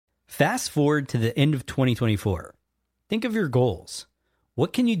Fast forward to the end of 2024. Think of your goals.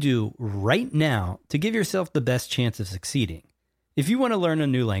 What can you do right now to give yourself the best chance of succeeding? If you want to learn a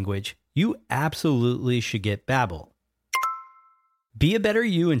new language, you absolutely should get Babbel. Be a better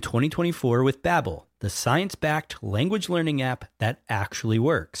you in 2024 with Babbel, the science-backed language learning app that actually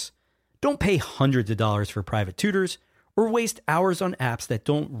works. Don't pay hundreds of dollars for private tutors or waste hours on apps that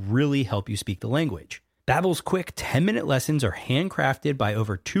don't really help you speak the language. Babbel's quick 10-minute lessons are handcrafted by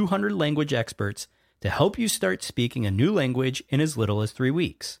over 200 language experts to help you start speaking a new language in as little as 3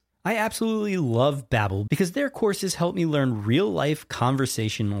 weeks. I absolutely love Babbel because their courses help me learn real-life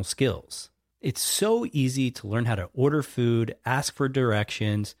conversational skills. It's so easy to learn how to order food, ask for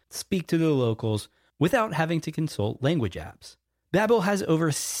directions, speak to the locals without having to consult language apps. Babbel has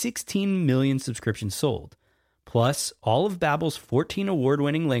over 16 million subscriptions sold. Plus, all of Babbel's 14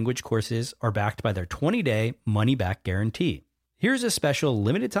 award-winning language courses are backed by their 20-day money-back guarantee. Here's a special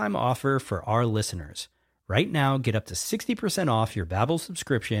limited-time offer for our listeners. Right now, get up to 60% off your Babbel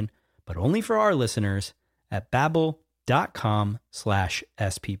subscription, but only for our listeners at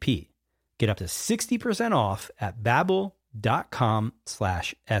babbel.com/SPP. Get up to 60% off at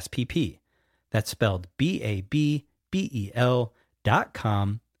babbel.com/SPP. That's spelled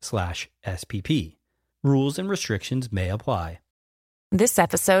BABBEL.com/SPP. Rules and restrictions may apply. This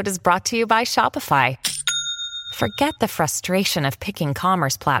episode is brought to you by Shopify. Forget the frustration of picking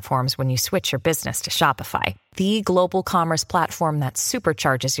commerce platforms when you switch your business to Shopify, the global commerce platform that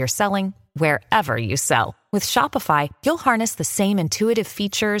supercharges your selling wherever you sell. With Shopify, you'll harness the same intuitive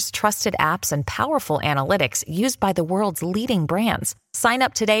features, trusted apps, and powerful analytics used by the world's leading brands. Sign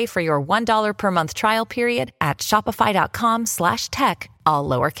up today for your $1 per month trial period at shopify.com/tech, all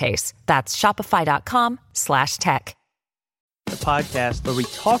lowercase. That's shopify.com/tech. The podcast where we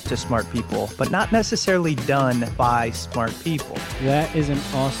talk to smart people, but not necessarily done by smart people. That is an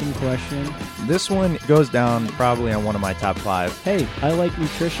awesome question. This one goes down probably on one of my top 5. Hey, I like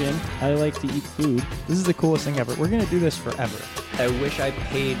nutrition. I like to eat food. This is the coolest thing ever. We're going to do this forever. I wish I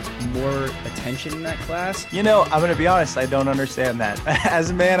paid more attention in that class. You know, I'm going to be honest, I don't understand that.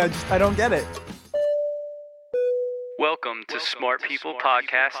 As a man, I don't get it. Welcome to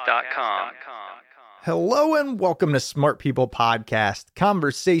smartpeoplepodcast.com. Hello and welcome to Smart People Podcast,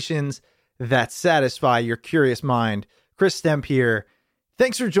 conversations that satisfy your curious mind. Chris Stemp here.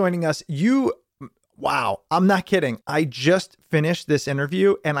 Thanks for joining us. Wow, I'm not kidding. I just finished this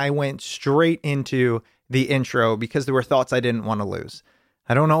interview and I went straight into the intro because there were thoughts I didn't want to lose.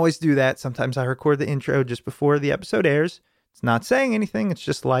 I don't always do that. Sometimes I record the intro just before the episode airs. It's not saying anything. It's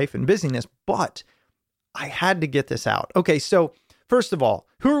just life and busyness, but I had to get this out. Okay, so first of all,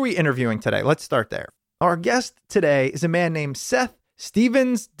 who are we interviewing today? Let's start there. Our guest today is a man named Seth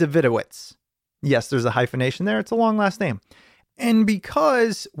Stephens-Davidowitz. Yes, there's a hyphenation there. It's a long last name. And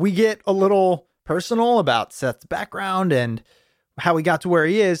because we get a little personal about Seth's background and how he got to where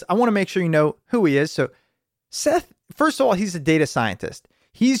he is, I want to make sure you know who he is. So Seth, first of all, he's a data scientist.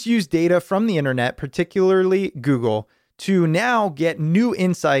 He's used data from the internet, particularly Google, to now get new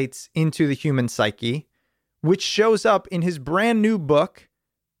insights into the human psyche, which shows up in his brand new book,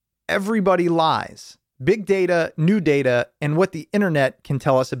 Everybody Lies: Big Data, New Data, and What the Internet Can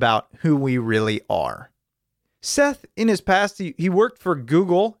Tell Us About Who We Really Are. Seth, in his past, he worked for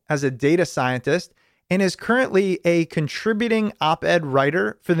Google as a data scientist and is currently a contributing op-ed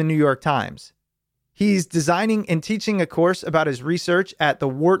writer for the New York Times. He's designing and teaching a course about his research at the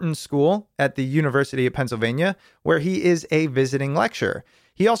Wharton School at the University of Pennsylvania, where he is a visiting lecturer.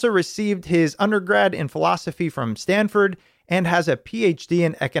 He also received his undergrad in philosophy from Stanford and has a PhD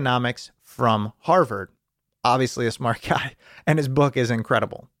in economics from Harvard. Obviously a smart guy, and his book is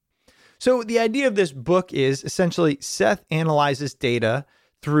incredible. So the idea of this book is essentially Seth analyzes data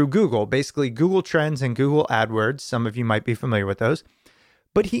through Google, basically Google Trends and Google AdWords. Some of you might be familiar with those.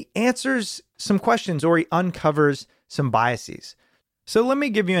 But he answers some questions or he uncovers some biases. So let me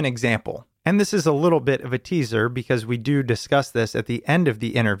give you an example. And this is a little bit of a teaser because we do discuss this at the end of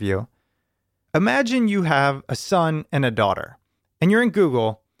the interview. Imagine you have a son and a daughter, and you're in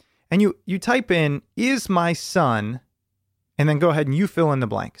Google, and you type in, is my son, and then go ahead and you fill in the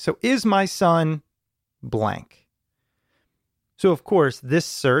blank. So is my son blank? So of course, this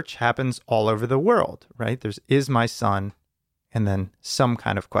search happens all over the world, right? There's is my son, and then some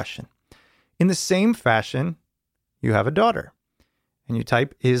kind of question. In the same fashion, you have a daughter, and you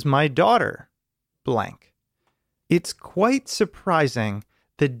type, is my daughter blank? It's quite surprising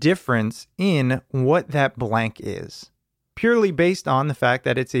the difference in what that blank is, purely based on the fact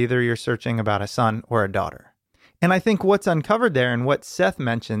that it's either you're searching about a son or a daughter. And I think what's uncovered there and what Seth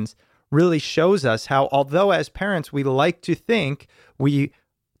mentions really shows us how, although as parents we like to think we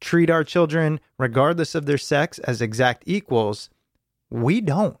treat our children, regardless of their sex, as exact equals, we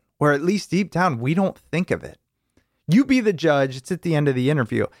don't. Or at least deep down, we don't think of it. You be the judge. It's at the end of the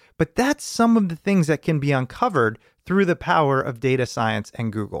interview. But that's some of the things that can be uncovered through the power of data science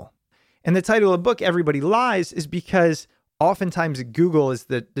and Google. And the title of the book, Everybody Lies, is because oftentimes Google is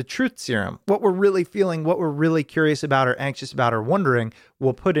the truth serum. What we're really feeling, what we're really curious about or anxious about or wondering,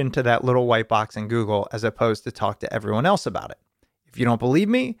 we'll put into that little white box in Google as opposed to talk to everyone else about it. If you don't believe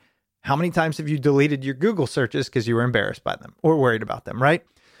me, how many times have you deleted your Google searches because you were embarrassed by them or worried about them, right?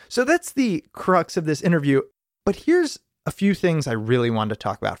 So that's the crux of this interview. But here's a few things I really wanted to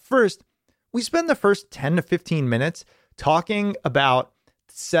talk about. First, we spend the first 10 to 15 minutes talking about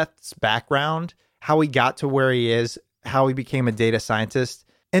Seth's background, how he got to where he is, how he became a data scientist.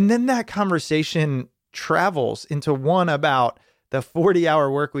 And then that conversation travels into one about the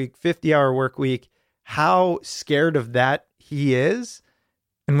 40-hour work week, 50-hour work week, how scared of that he is.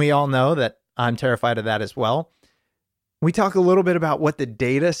 And we all know that I'm terrified of that as well. We talk a little bit about what the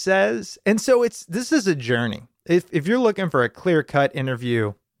data says. And so this is a journey. If you're looking for a clear-cut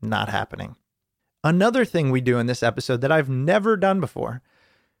interview, not happening. Another thing we do in this episode that I've never done before,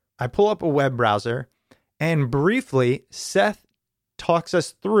 I pull up a web browser and briefly Seth talks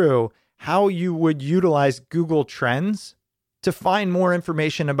us through how you would utilize Google Trends to find more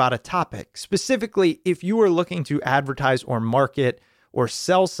information about a topic. Specifically, if you are looking to advertise or market or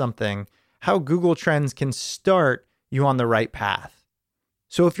sell something, how Google Trends can start you on the right path.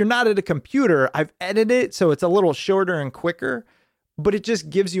 So if you're not at a computer, I've edited it so it's a little shorter and quicker, but it just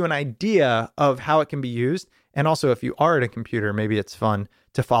gives you an idea of how it can be used. And also, if you are at a computer, maybe it's fun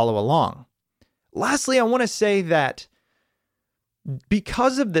to follow along. Lastly, I want to say that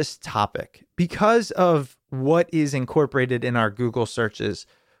because of this topic, because of what is incorporated in our Google searches,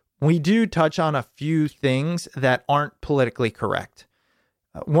 we do touch on a few things that aren't politically correct.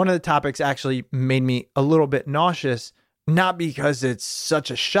 One of the topics actually made me a little bit nauseous, not because it's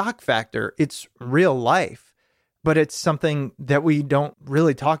such a shock factor, it's real life, but it's something that we don't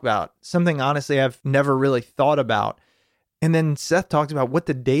really talk about, something honestly I've never really thought about. And then Seth talked about what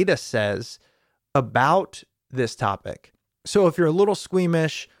the data says about this topic. So if you're a little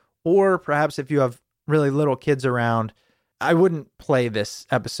squeamish, or perhaps if you have really little kids around, I wouldn't play this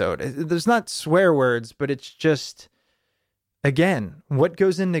episode. There's not swear words, but it's just, again, what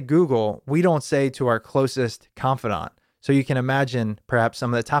goes into Google, we don't say to our closest confidant. So you can imagine perhaps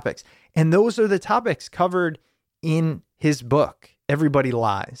some of the topics. And those are the topics covered in his book, Everybody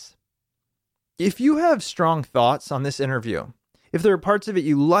Lies. If you have strong thoughts on this interview, if there are parts of it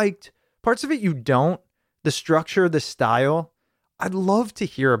you liked, parts of it you don't, the structure, the style, I'd love to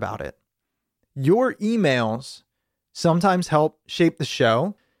hear about it. Your emails sometimes help shape the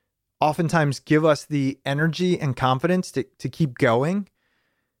show, oftentimes give us the energy and confidence to keep going.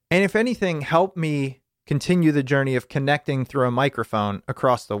 And if anything, help me continue the journey of connecting through a microphone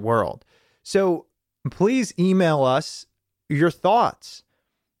across the world. So please email us your thoughts.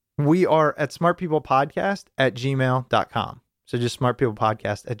 We are at smartpeoplepodcast@gmail.com. So just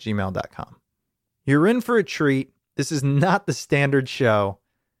smartpeoplepodcast@gmail.com. You're in for a treat. This is not the standard show,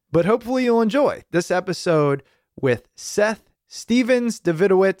 but hopefully you'll enjoy this episode with Seth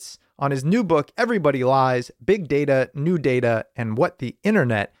Stephens-Davidowitz on his new book, Everybody Lies, Big Data, New Data, and What the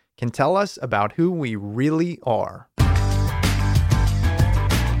Internet Can Tell Us About Who We Really Are.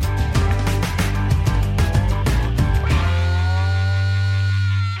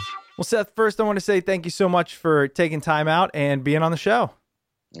 Well, Seth, first I want to say thank you so much for taking time out and being on the show.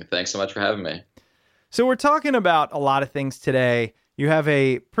 Thanks so much for having me. So we're talking about a lot of things today. You have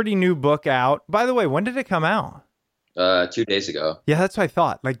a pretty new book out. By the way, when did it come out? 2 days ago. Yeah, that's what I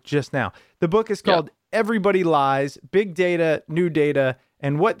thought, like just now. The book is called Everybody Lies, Big Data, New Data,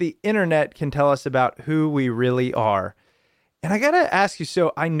 and What the Internet Can Tell Us About Who We Really Are. And I got to ask you,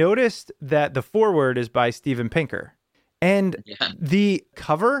 so I noticed that the foreword is by Steven Pinker. And the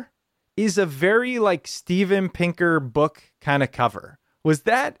cover is a very like Steven Pinker book kind of cover. Is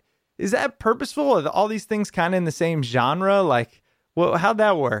that purposeful? Are all these things kind of in the same genre? Like, well, how'd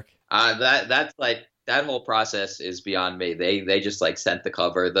that work? That's like, that whole process is beyond me. They just like sent the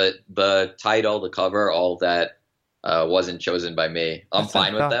cover, the title, the cover, all that wasn't chosen by me. I'm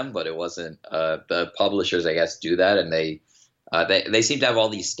fine with them, but it wasn't. The publishers, I guess, do that, and they seem to have all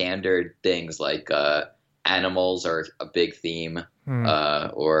these standard things like animals are a big theme,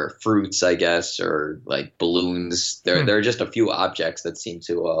 or fruits, I guess, or like balloons. There are just a few objects that seem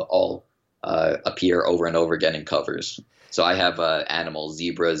to all appear over and over again in covers. So I have animals,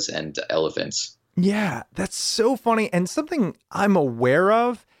 zebras, and elephants. Yeah, that's so funny. And something I'm aware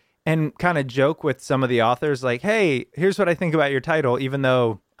of and kind of joke with some of the authors like, hey, here's what I think about your title, even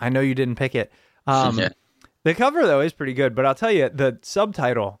though I know you didn't pick it. Yeah. The cover, though, is pretty good. But I'll tell you, the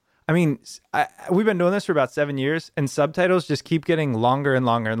subtitle, I mean, we've been doing this for about 7 years, and subtitles just keep getting longer and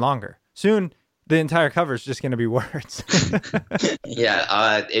longer and longer. Soon, the entire cover is just going to be words.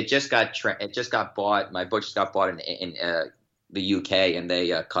 Yeah, it just got bought. My book just got bought in the UK, and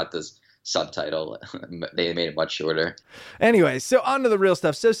they cut this subtitle. They made it much shorter. Anyway, so on to the real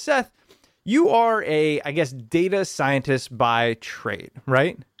stuff. So Seth, you are I guess, data scientist by trade,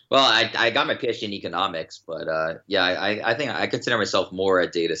 right? Well, I got my PhD in economics, but I think I consider myself more a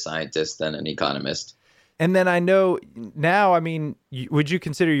data scientist than an economist. And then I know now, I mean, would you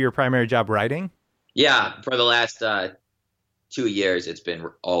consider your primary job writing? Yeah, for the last 2 years, it's been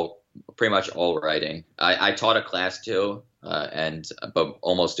pretty much all writing. I taught a class too, but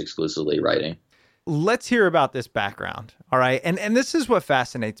almost exclusively writing. Let's hear about this background. All right. And this is what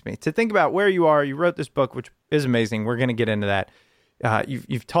fascinates me, to think about where you are. You wrote this book, which is amazing. We're going to get into that.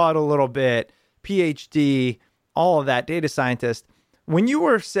 You've taught a little bit, PhD, all of that, data scientist. When you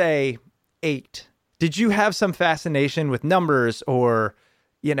were, say, 8, did you have some fascination with numbers or,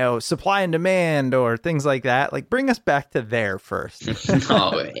 supply and demand or things like that? Like, bring us back to there first.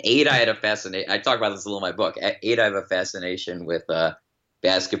 No, 8, I had a fascination. I talk about this a little in my book. At 8, I have a fascination with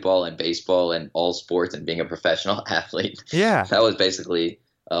basketball and baseball and all sports and being a professional athlete. Yeah. That was basically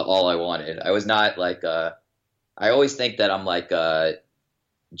all I wanted. I was not like I always think that I'm like a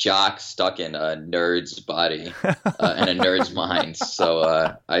jock stuck in a nerd's body and a nerd's mind.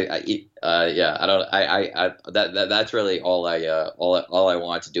 So that's really all I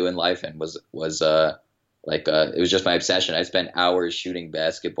wanted to do in life, and was it was just my obsession. I spent hours shooting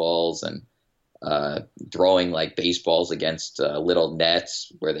basketballs and throwing like baseballs against little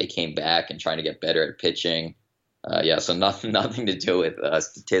nets where they came back and trying to get better at pitching. So nothing to do with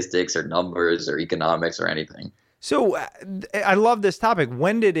statistics or numbers or economics or anything. So I love this topic.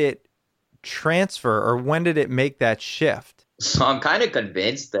 When did it transfer, or when did it make that shift? So I'm kind of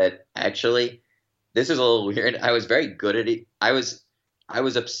convinced that actually this is a little weird. I was very good at it. I was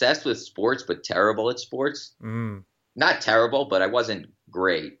obsessed with sports, but terrible at sports. Not terrible, but I wasn't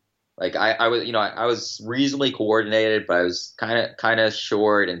great. Like I was reasonably coordinated, but I was kind of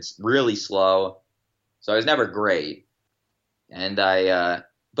short and really slow. So I was never great. And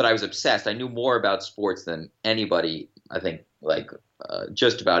but I was obsessed. I knew more about sports than anybody, I think,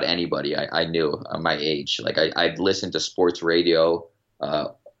 just about anybody I knew my age. Like I'd listen to sports radio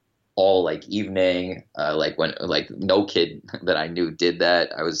all evening, when no kid that I knew did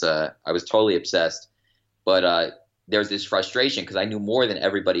that. I was totally obsessed. But there's this frustration because I knew more than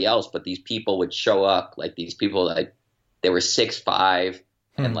everybody else, but these people would show up, like these people they were 6'5"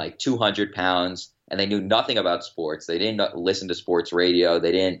 and 200 pounds. And they knew nothing about sports. They didn't listen to sports radio.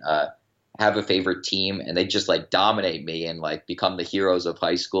 They didn't have a favorite team, and they just dominate me and become the heroes of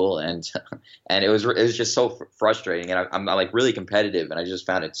high school. And it was just so frustrating. And I'm really competitive, and I just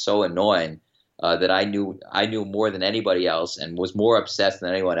found it so annoying that I knew more than anybody else and was more obsessed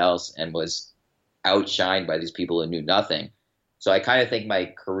than anyone else and was outshined by these people who knew nothing. So I kind of think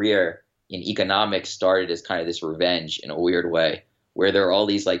my career in economics started as kind of this revenge in a weird way, where there are all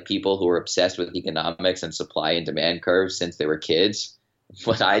these people who are obsessed with economics and supply and demand curves since they were kids.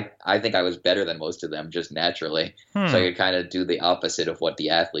 But I think I was better than most of them just naturally. So I could kind of do the opposite of what the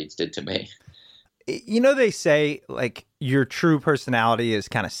athletes did to me. They say your true personality is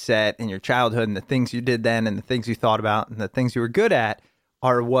kind of set in your childhood, and the things you did then and the things you thought about and the things you were good at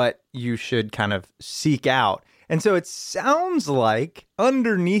are what you should kind of seek out. And so it sounds like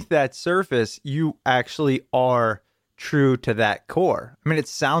underneath that surface, you actually are true to that core. I mean, it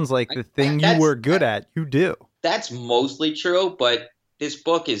sounds like the thing you were good at, you do. That's mostly true, but this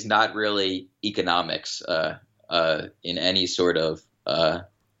book is not really economics in any sort of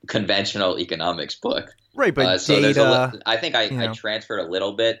conventional economics book. Right, but so data... I think I transferred a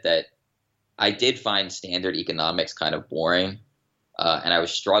little bit that I did find standard economics kind of boring, and I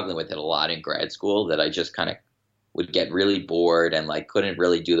was struggling with it a lot in grad school, that I just kind of would get really bored and couldn't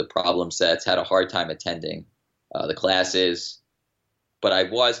really do the problem sets, had a hard time attending the classes. But I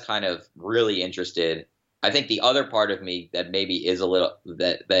was kind of really interested. I think the other part of me that maybe is a little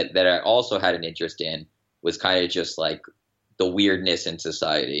that I also had an interest in was kind of just the weirdness in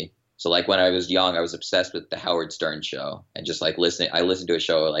society. So when I was young, I was obsessed with the Howard Stern show and just listening. I listened to a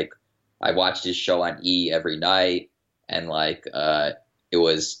show, I watched his show on E! Every night, and it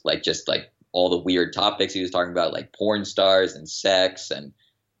was just all the weird topics he was talking about, porn stars and sex and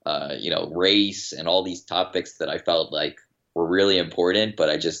race and all these topics that I felt were really important, but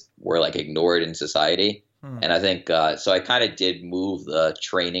I just were ignored in society. And I think so I kind of did move the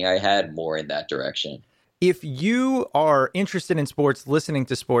training I had more in that direction. if you are interested in sports, listening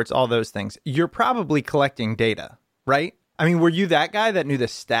to sports, all those things, you're probably collecting data, right? I mean, were you that guy that knew the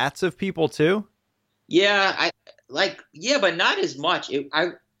stats of people too? Yeah, but not as much.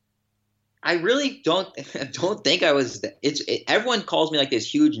 I really don't think I was. Everyone calls me like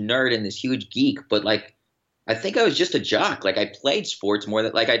this huge nerd and this huge geek, but like I think I was just a jock. Like I played sports more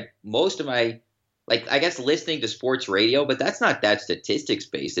than most of my I guess listening to sports radio, but that's not that statistics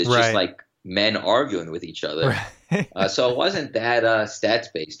based. It's just like men arguing with each other. Right. So it wasn't that stats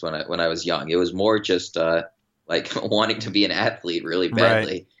based when I was young. It was more just wanting to be an athlete really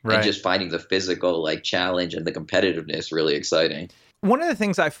badly and just finding the physical challenge and the competitiveness really exciting. One of the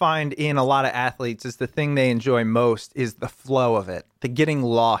things I find in a lot of athletes is the thing they enjoy most is the flow of it, the getting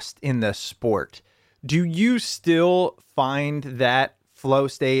lost in the sport. Do you still find that flow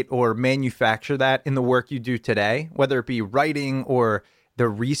state or manufacture that in the work you do today, whether it be writing or the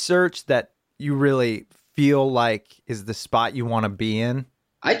research that you really feel like is the spot you want to be in?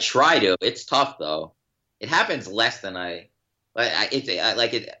 I try to. It's tough though. It happens less than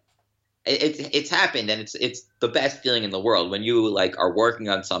it's happened, and it's the best feeling in the world when you are working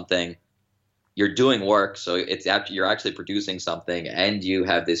on something. You're doing work, so you're actually producing something, and you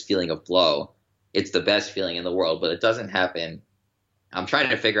have this feeling of flow. It's the best feeling in the world, but it doesn't happen. I'm trying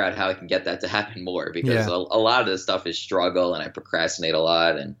to figure out how I can get that to happen more because a lot of this stuff is struggle, and I procrastinate a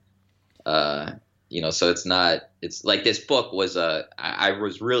lot, and so it's like this book was I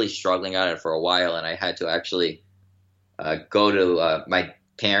was really struggling on it for a while, and I had to actually go to my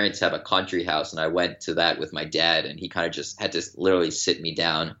parents have a country house, and I went to that with my dad, and he kind of just had to literally sit me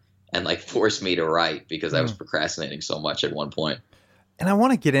down and force me to write because I was procrastinating so much at one point. And I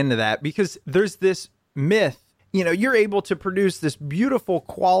want to get into that because there's this myth, you're able to produce this beautiful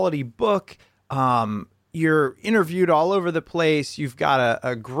quality book. You're interviewed all over the place. You've got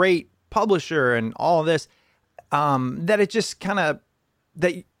a great publisher and all of this, that it just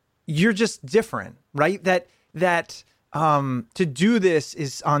that you're just different, right? That to do this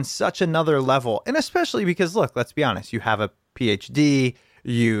is on such another level. And especially because, look, let's be honest, you have a PhD,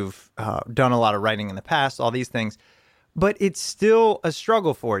 you've done a lot of writing in the past, all these things, but it's still a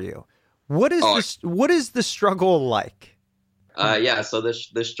struggle for you. What is the struggle like? So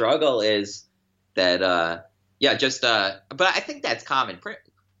the struggle is that, but I think that's common.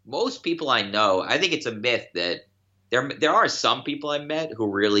 Most people I know, I think it's a myth that there are some people I met who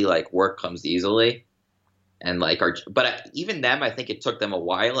really work comes easily. And but even them, I think it took them a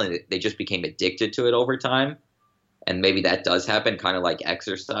while, and they just became addicted to it over time. And maybe that does happen, kind of like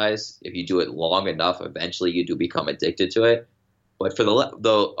exercise. If you do it long enough, eventually you do become addicted to it. But for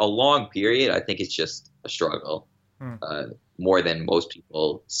a long period, I think it's just a struggle, more than most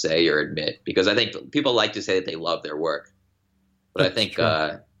people say or admit. Because I think people like to say that they love their work, but I think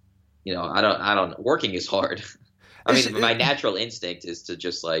I don't. Working is hard. I mean, my natural instinct is to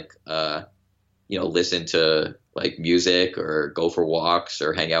just listen to music or go for walks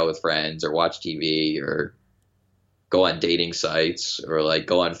or hang out with friends or watch TV or go on dating sites or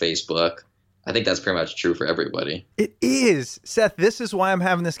go on Facebook. I think that's pretty much true for everybody. It is. Seth, this is why I'm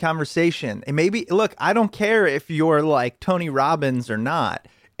having this conversation. And maybe, look, I don't care if you're like Tony Robbins or not.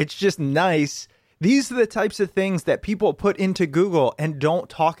 It's just nice. These are the types of things that people put into Google and don't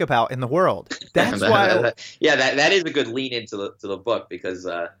talk about in the world. That's why. That is a good lean into the book because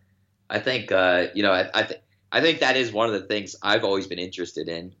I think I think that is one of the things I've always been interested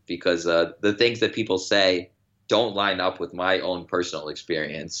in because the things that people say don't line up with my own personal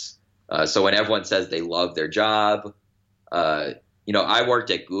experience. So when everyone says they love their job, I worked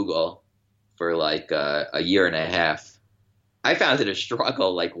at Google for a year and a half. I found it a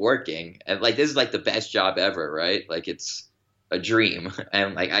struggle working, and this is the best job ever, right? It's a dream.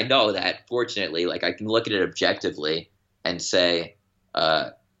 And I know that fortunately, I can look at it objectively and say,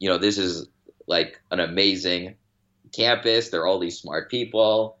 this is an amazing campus. There are all these smart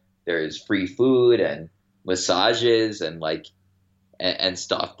people. There's free food and massages and and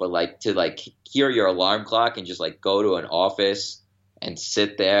stuff. But to hear your alarm clock and just go to an office and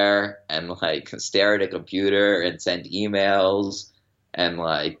sit there and stare at a computer and send emails and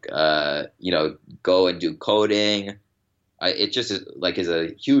go and do coding. It just is a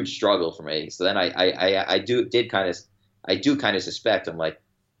huge struggle for me. So then I do kind of suspect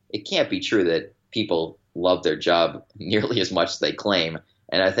it can't be true that people love their job nearly as much as they claim.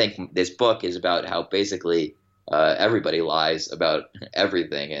 And I think this book is about how basically everybody lies about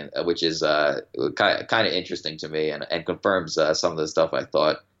everything, and which is kind of interesting to me and confirms some of the stuff I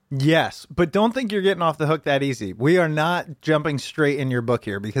thought. Yes, but don't think you're getting off the hook that easy. We are not jumping straight in your book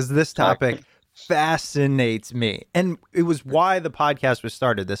here because this topic fascinates me. And it was why the podcast was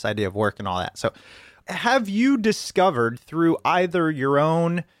started, this idea of work and all that. So Have you discovered through either your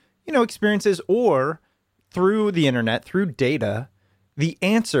own, experiences or through the internet, through data, the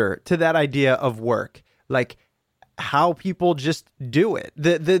answer to that idea of work? Like how people just do it.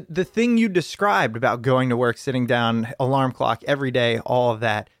 The thing you described about going to work, sitting down, alarm clock every day, all of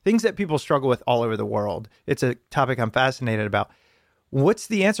that, things that people struggle with all over the world. It's a topic I'm fascinated about. What's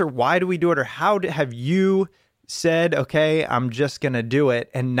the answer? Why do we do it? Or have you said, okay, I'm just going to do it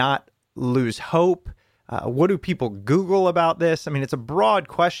and not lose hope? What do people Google about this? I mean, it's a broad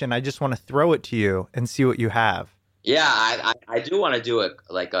question. I just want to throw it to you and see what you have. Yeah, I do want to do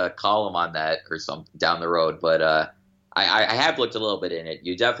a column on that or something down the road, but I have looked a little bit in it.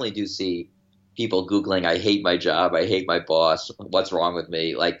 You definitely do see people Googling, I hate my job, I hate my boss, what's wrong with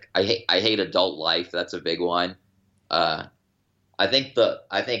me? Like I hate adult life. That's a big one. I think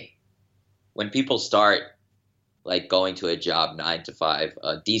when people start like going to a job 9 to 5,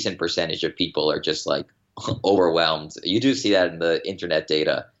 a decent percentage of people are just like overwhelmed. You do see that in the internet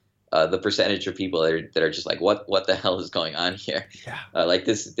data. The percentage of people that are just like, what the hell is going on here? Yeah. Like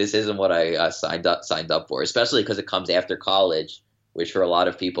this isn't what I signed up for, especially because it comes after college, which for a lot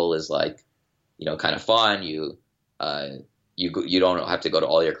of people is like, kind of fun. You don't have to go to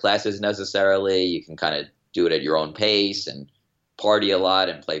all your classes necessarily. You can kind of do it at your own pace and party a lot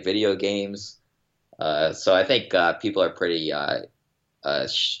and play video games. So I think people are pretty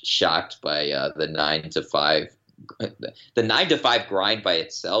shocked by the 9 to 5. The 9 to 5 grind by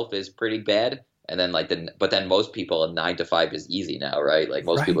itself is pretty bad, and then but then most people 9 to 5 is easy now, right? Like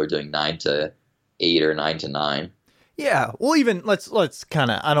most people are doing 9 to 8 or 9 to 9. Yeah, well, even let's kind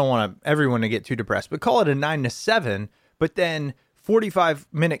of, I don't want everyone to get too depressed, but call it a 9 to 7. But then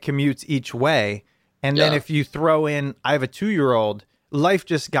 45-minute commutes each way, and then if you throw in, I have a 2-year-old, life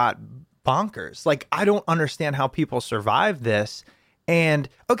just got bonkers. Like I don't understand how people survive this. And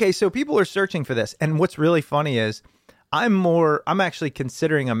okay, so people are searching for this. And what's really funny is I'm actually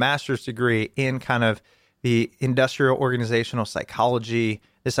considering a master's degree in kind of the industrial organizational psychology,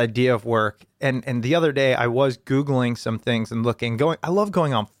 this idea of work. And the other day I was Googling some things and I love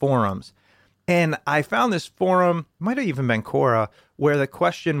going on forums. And I found this forum, might have even been Quora, where the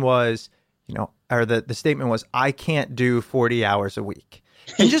question was, or the statement was, I can't do 40 hours a week.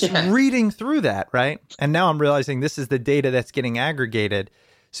 And just reading through that, right? And now I'm realizing this is the data that's getting aggregated.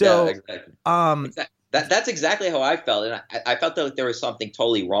 So, exactly. That's exactly how I felt. And I felt that there was something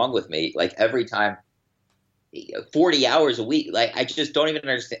totally wrong with me. Like every time, 40 hours a week, like I just don't even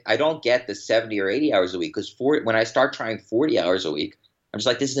understand. I don't get the 70 or 80 hours a week because when I start trying 40 hours a week, I'm just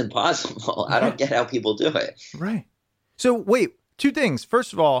like, this is impossible. I don't get how people do it. Right. So wait, 2 things.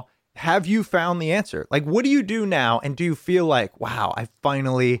 First of all, have you found the answer? Like, what do you do now? And do you feel like, wow, I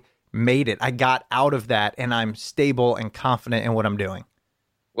finally made it. I got out of that and I'm stable and confident in what I'm doing.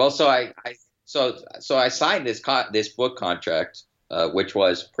 Well, so I signed this book contract, which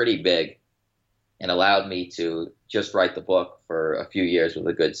was pretty big and allowed me to just write the book for a few years with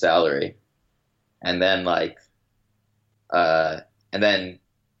a good salary. And then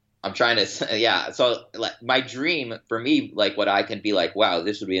I'm trying to, so like my dream for me, like what I can be like, wow,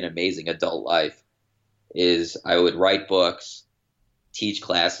 this would be an amazing adult life, is I would write books, teach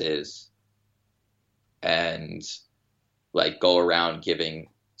classes, and like go around giving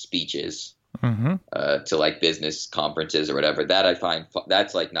speeches to like business conferences or whatever. That I find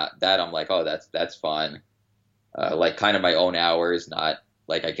that's like not that I'm like, oh, that's fun. Like kind of my own hours, not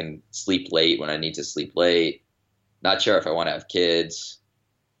like I can sleep late when I need to sleep late. Not sure if I want to have kids.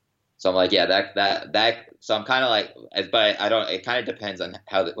 So I'm like, yeah, that. So I'm kind of like, but I don't. It kind of depends on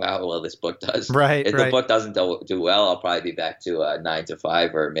how well this book does. Right. If the book doesn't do well, I'll probably be back to 9 to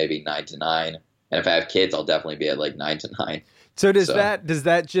 5 or maybe 9 to 9. And if I have kids, I'll definitely be at like 9 to 9. So does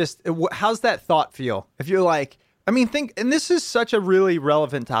that just? How's that thought feel? If you're like, I mean, and this is such a really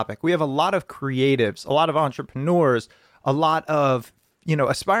relevant topic. We have a lot of creatives, a lot of entrepreneurs, a lot of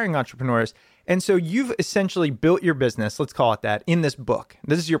aspiring entrepreneurs. And so you've essentially built your business, let's call it that, in this book.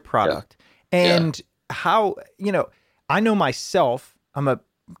 This is your product. Yeah. And how, I know myself, I'm a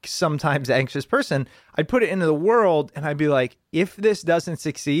sometimes anxious person. I'd put it into the world and I'd be like, if this doesn't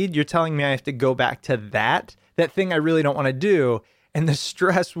succeed, you're telling me I have to go back to that thing I really don't want to do. And the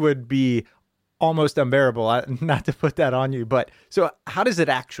stress would be almost unbearable. Not to put that on you, but so how does it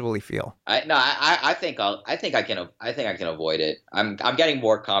actually feel? I think I can avoid it. I'm getting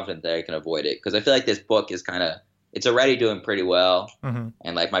more confident that I can avoid it because I feel like this book is it's already doing pretty well, and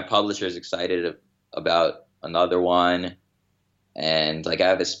like my publisher is excited about another one, and like I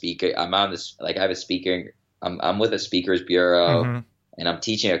have a speaker. I'm with a speakers bureau, and I'm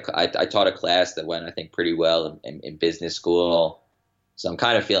teaching. I taught a class that went I think pretty well in business school, so I'm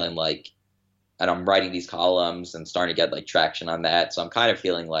kind of feeling like I'm writing these columns and starting to get like traction on that. So I'm kind of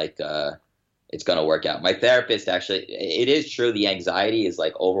feeling like it's going to work out. My therapist actually, it is true, the anxiety is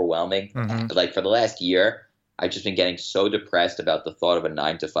like overwhelming. Like for the last year, I've just been getting so depressed about the thought of a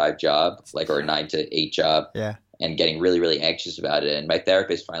 9-to-5 job, like, or a 9-to-8 job, and getting really, really anxious about it. And my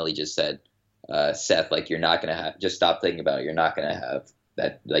therapist finally just said, Seth, like, you're not going to have, just stop thinking about it. You're not going to have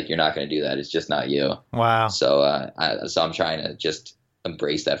that, like, you're not going to do that. It's just not you. Wow. So, so I'm trying to just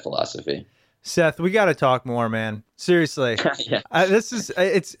embrace that philosophy. Seth, we got to talk more, man. Seriously. Yeah. This is,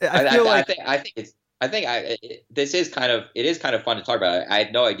 it's, I feel like, this is kind of fun to talk about. I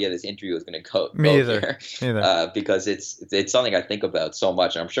had no idea this interview was going to go either. Here, because it's something I think about so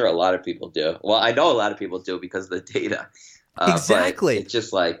much. And I'm sure a lot of people do. Well, I know a lot of people do because of the data. Exactly. It's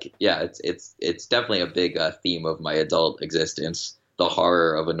just like, yeah, it's definitely a big theme of my adult existence. The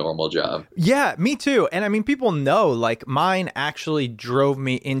horror of a normal job. Yeah, me too. And I mean, people know, like, mine actually drove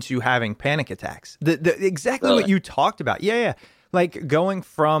me into having panic attacks. Exactly Really? What you talked about. Yeah. Like going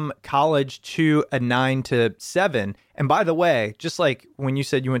from college to a 9 to 7. And by the way, just like when you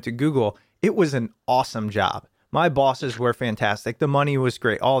said you went to Google, it was an awesome job. My bosses were fantastic. The money was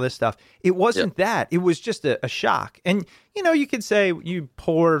great. All this stuff. It wasn't that. It was just a shock. And, you know, you could say, you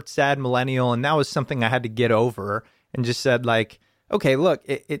poor, sad millennial. And that was something I had to get over and just said, like, okay, look,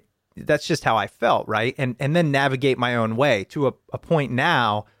 that's just how I felt, right? And then navigate my own way to a point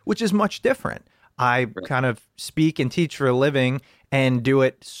now, which is much different. I kind of speak and teach for a living and do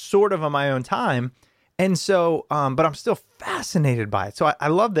it sort of on my own time. And so, but I'm still fascinated by it. So I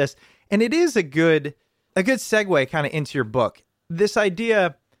love this. And it is a good segue kind of into your book. This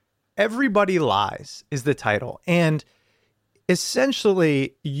idea, Everybody Lies is the title. And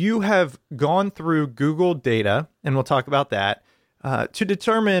essentially, you have gone through Google data, and we'll talk about that, to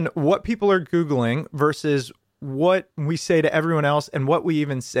determine what people are Googling versus what we say to everyone else and what we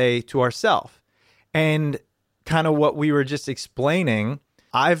even say to ourselves. And kind of what we were just explaining,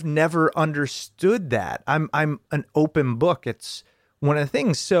 I've never understood that. I'm an open book. It's one of the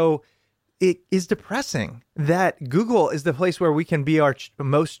things. So it is depressing that Google is the place where we can be our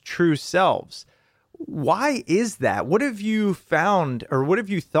most true selves. Why is that? What have you found, or what have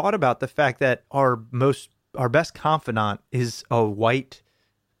you thought about the fact that our best confidant is a white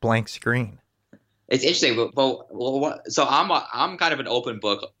blank screen? It's interesting, so I'm kind of an open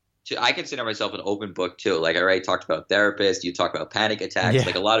book. I consider myself an open book too. Like I already talked about therapists, you talk about panic attacks. Yeah.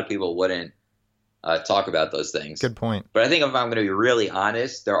 Like a lot of people wouldn't talk about those things. Good point. But I think if I'm going to be really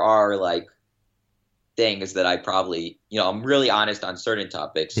honest, there are like things that I probably, I'm really honest on certain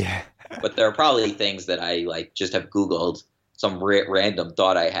topics. Yeah. But there are probably things that I like just have Googled some random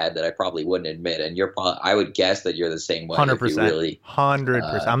thought I had that I probably wouldn't admit. And I would guess that you're the same way. 100%. If you really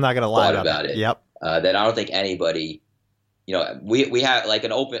 100%. I'm not going to lie about it. Yep. That I don't think anybody, we have like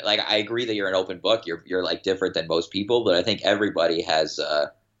an open, like I agree that you're an open book. You're like different than most people, but I think everybody has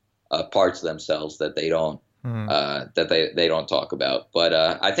parts of themselves that they don't that they don't talk about. But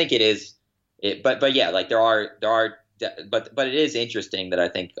I think it is. But yeah, like there are. But it is interesting that I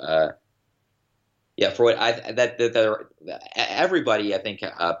think. For what everybody I think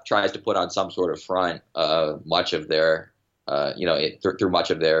tries to put on some sort of front much of their through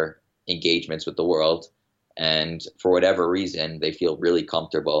much of their engagements with the world, and for whatever reason they feel really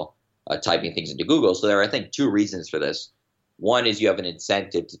comfortable typing things into Google. So there are, I think, two reasons for this. One is you have an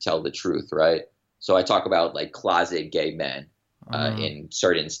incentive to tell the truth, right? So I talk about like closet gay men in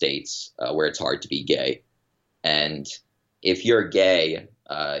certain states where it's hard to be gay, and if you're gay,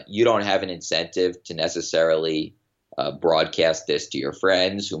 you don't have an incentive to necessarily broadcast this to your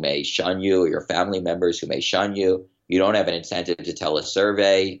friends who may shun you, or your family members who may shun you. You don't have an incentive to tell a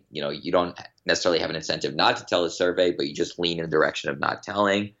survey. You don't necessarily have an incentive not to tell a survey, but you just lean in the direction of not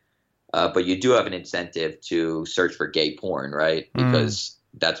telling. But you do have an incentive to search for gay porn, right? Because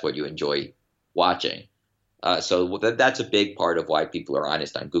that's what you enjoy watching. So that's a big part of why people are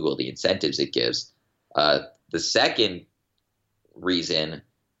honest on Google, the incentives it gives. The second reason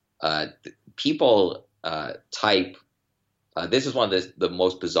people type this is one of the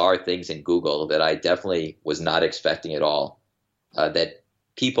most bizarre things in Google that I definitely was not expecting at all, that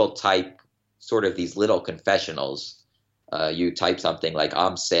people type sort of these little confessionals. You type something like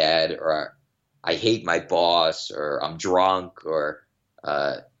I'm sad, or I hate my boss, or I'm drunk, or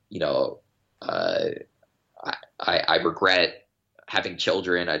I regret having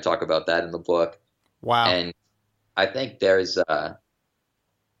children. I talk about that in the book. Wow. And I think there's, so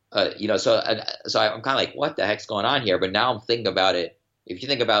I'm kind of like, what the heck's going on here? But now I'm thinking about it. If you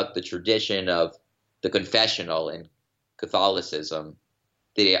think about the tradition of the confessional in Catholicism,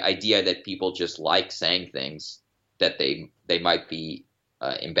 the idea that people just like saying things that they might be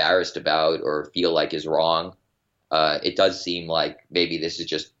embarrassed about or feel like is wrong. It does seem like maybe this is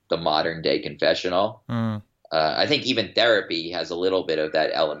just the modern day confessional. I think even therapy has a little bit of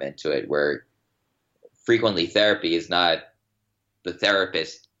that element to it, where frequently therapy is not, the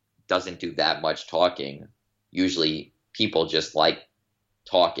therapist doesn't do that much talking. Usually people just like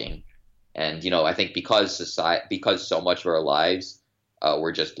talking. And, I think because so much of our lives,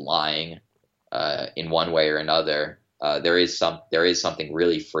 we're just lying in one way or another, there is something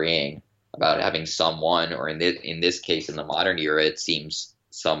really freeing about having someone, or in this case, in the modern era, it seems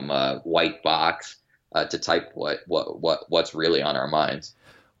some white box to type what's really on our minds.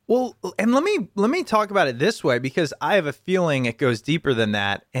 Well, and let me talk about it this way, because I have a feeling it goes deeper than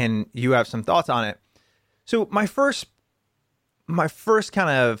that, and you have some thoughts on it. So my first kind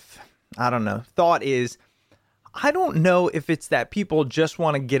of, I don't know, thought is, I don't know if it's that people just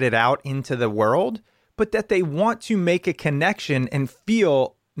want to get it out into the world, but that they want to make a connection and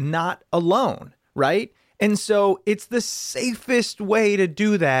feel not alone, right? And so it's the safest way to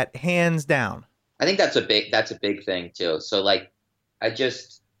do that, hands down. I think that's a big thing too. So like,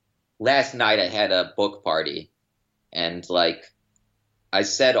 last night I had a book party, and like I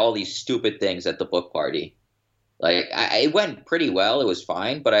said all these stupid things at the book party. Like it went pretty well. It was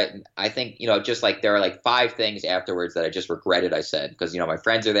fine. But I think, just like there are like 5 things afterwards that I just regretted I said, because, my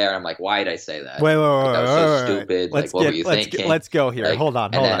friends are there and I'm like, why did I say that? Wait, like, that was so stupid. Like, what were you thinking? Let's go here. Like, hold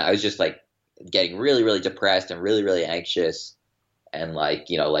on. I was just like getting really, really depressed and really, really anxious. And like,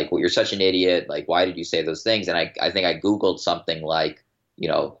 like, well, you're such an idiot. Like, why did you say those things? And I think I Googled something like,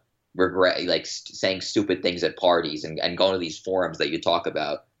 regret, like saying stupid things at parties, and going to these forums that you talk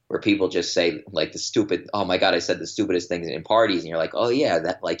about, where people just say like oh my God, I said the stupidest things in parties. And you're like, oh yeah,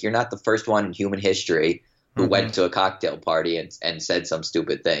 that, like, you're not the first one in human history who went to a cocktail party and said some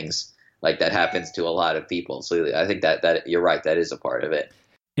stupid things. Like, that happens to a lot of people. So I think that you're right. That is a part of it.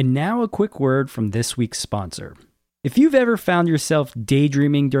 And now a quick word from this week's sponsor. If you've ever found yourself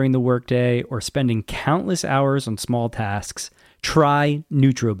daydreaming during the workday or spending countless hours on small tasks, try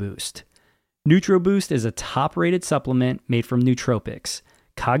NutroBoost. NutroBoost is a top-rated supplement made from nootropics,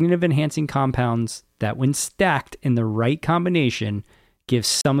 cognitive-enhancing compounds that, when stacked in the right combination, give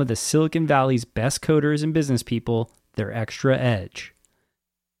some of the Silicon Valley's best coders and business people their extra edge.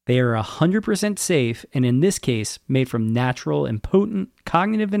 They are 100% safe, and in this case, made from natural and potent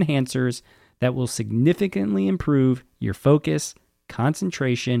cognitive enhancers that will significantly improve your focus,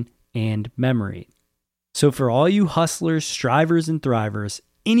 concentration, and memory. So for all you hustlers, strivers, and thrivers,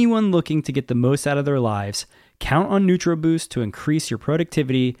 anyone looking to get the most out of their lives, count on NutroBoost to increase your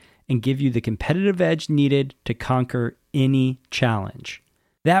productivity and give you the competitive edge needed to conquer any challenge.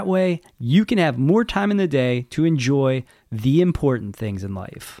 That way, you can have more time in the day to enjoy the important things in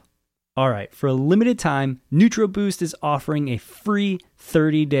life. All right, for a limited time, NutroBoost is offering a free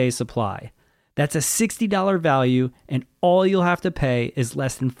 30-day supply. That's a $60 value, and all you'll have to pay is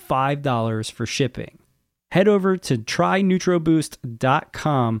less than $5 for shipping. Head over to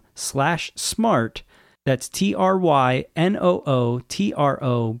trynootroboost.com/smart. That's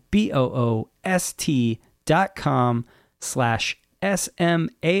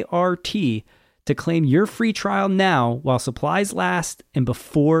trynootroboost.com/SMART to claim your free trial now while supplies last and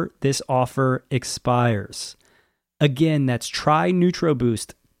before this offer expires. Again, that's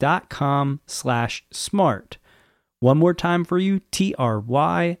trynootroboost.com/smart. One more time for you,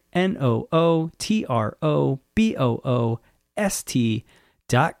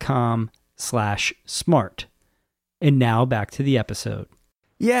 trynootroboost.com/smart. And now back to the episode.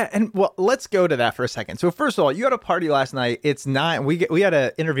 Yeah, and well, let's go to that for a second. So first of all, you had a party last night. It's 9. We had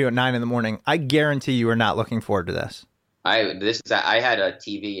an interview at 9 a.m. I guarantee you are not looking forward to this. I had a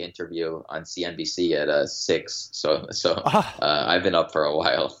TV interview on CNBC at 6, so I've been up for a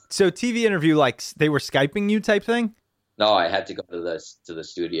while. So TV interview, like they were Skyping you type thing? No, I had to go to the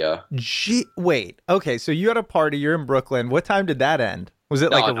studio. Wait. Okay, so you had a party. You're in Brooklyn. What time did that end? Was it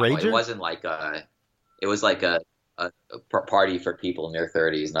like a rager? It wasn't like it was like a party for people in their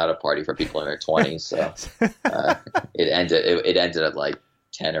 30s, not a party for people in their 20s. So it ended at like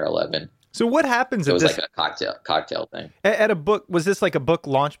 10 or 11. So what happens? It was like a cocktail thing at a book. Was this like a book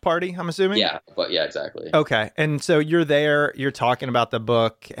launch party? I'm assuming. Yeah, but yeah, exactly. Okay, and so you're there. You're talking about the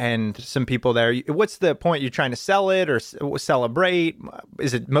book, and some people there. What's the point? You're trying to sell it or celebrate?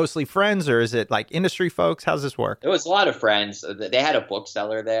 Is it mostly friends, or is it like industry folks? How's this work? It was a lot of friends. They had a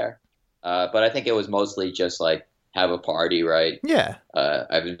bookseller there, but I think it was mostly just like have a party, right? Yeah.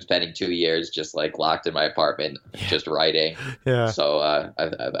 I've been spending 2 years just like locked in my apartment, just writing. Yeah. So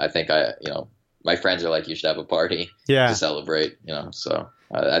I think my friends are like, you should have a party to celebrate, so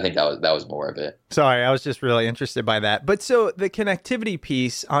I think that was more of it. Sorry, I was just really interested by that. But so the connectivity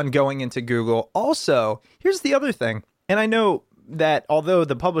piece on going into Google, also, here's the other thing. And I know that although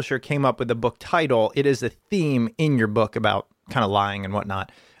the publisher came up with the book title, it is a theme in your book about kind of lying and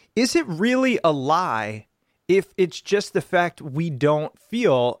whatnot. Is it really a lie if it's just the fact we don't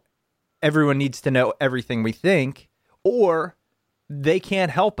feel everyone needs to know everything we think, or they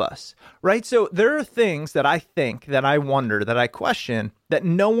can't help us, right? So there are things that I think, that I wonder, that I question, that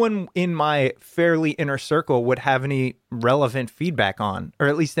no one in my fairly inner circle would have any relevant feedback on, or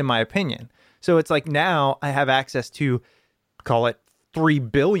at least in my opinion. So it's like now I have access to, call it 3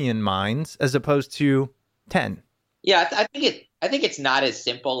 billion minds as opposed to 10. Yeah, I think it's not as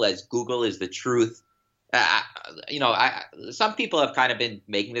simple as Google is the truth. Some people have kind of been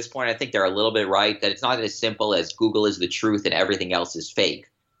making this point. I think they're a little bit right, that it's not as simple as Google is the truth and everything else is fake.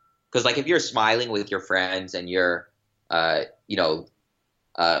 Because like if you're smiling with your friends and you're, all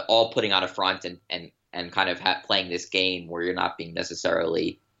putting on a front and kind of playing this game where you're not being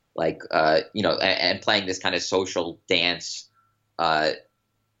necessarily like, and playing this kind of social dance,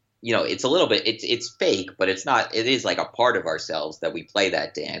 it's a little bit, it's fake, but it's not, it is like a part of ourselves that we play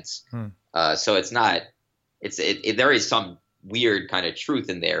that dance. So it's not, there is some weird kind of truth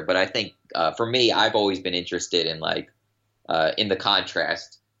in there, but I think for me, I've always been interested in in the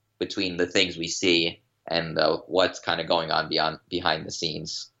contrast between the things we see and what's kind of going on behind the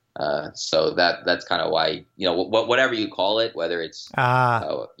scenes. So that's kind of why, whatever you call it, whether it's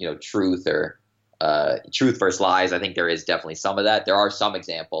truth or truth versus lies, I think there is definitely some of that. There are some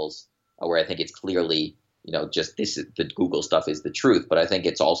examples where I think it's clearly, just this is the Google stuff is the truth, but I think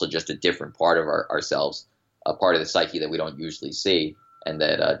it's also just a different part of ourselves, a part of the psyche that we don't usually see, and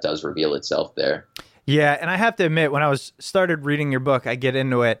that does reveal itself there. Yeah, and I have to admit, when I started reading your book, I get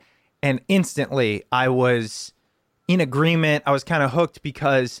into it, and instantly I was in agreement. I was kind of hooked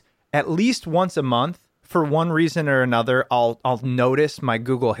because at least once a month, for one reason or another, I'll notice my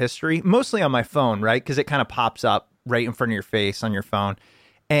Google history, mostly on my phone, right? Because it kind of pops up right in front of your face on your phone.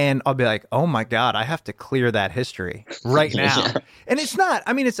 And I'll be like, oh my God, I have to clear that history right now. Yeah. And it's not,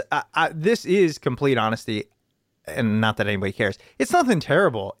 I mean, this is complete honesty, and not that anybody cares. It's nothing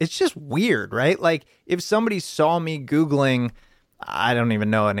terrible. It's just weird, right? Like if somebody saw me Googling, I don't even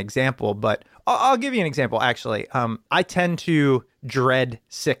know an example, but I'll give you an example, actually. I tend to dread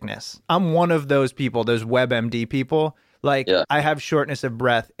sickness. I'm one of those people, those WebMD people. Like I have shortness of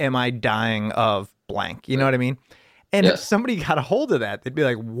breath. Am I dying of blank? You know what I mean? And if somebody got a hold of that, they'd be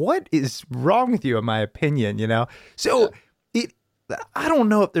like, what is wrong with you, in my opinion, So I don't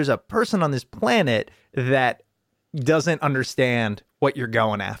know if there's a person on this planet that doesn't understand what you're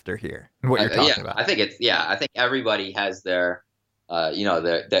going after here and what you're talking about. I think everybody has their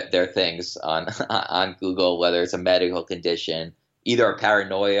things on Google, whether it's a medical condition, either a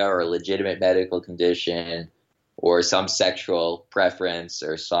paranoia or a legitimate medical condition, or some sexual preference,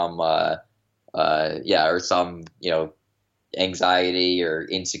 or some or some anxiety or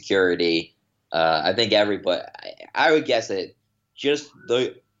insecurity. I think everybody. I would guess that just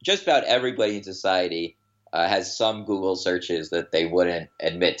about everybody in society has some Google searches that they wouldn't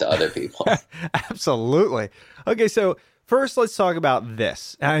admit to other people. Absolutely. Okay, so first, let's talk about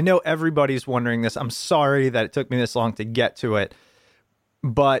this. And I know everybody's wondering this. I'm sorry that it took me this long to get to it.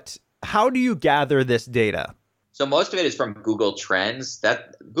 But how do you gather this data? So most of it is from Google Trends.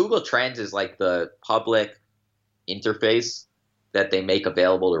 That Google Trends is like the public interface that they make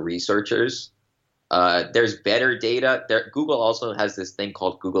available to researchers. There's better data. Google also has this thing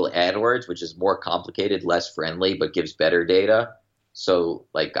called Google AdWords, which is more complicated, less friendly, but gives better data. So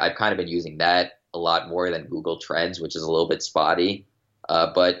I've kind of been using that a lot more than Google Trends, which is a little bit spotty.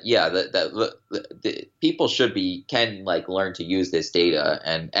 But yeah, the people can learn to use this data.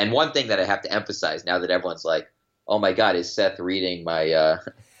 And one thing that I have to emphasize now that everyone's like, oh my God, is Seth reading my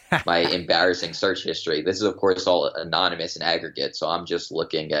my embarrassing search history? This is of course all anonymous and aggregate. So I'm just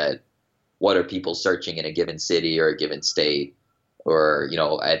looking at what are people searching in a given city or a given state, or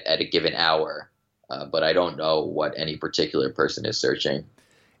at a given hour. But I don't know what any particular person is searching.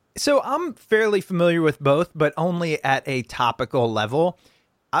 So I'm fairly familiar with both, but only at a topical level.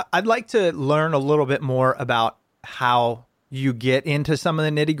 I'd like to learn a little bit more about how you get into some of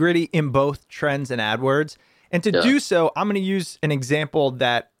the nitty gritty in both Trends and AdWords. And to do so, I'm going to use an example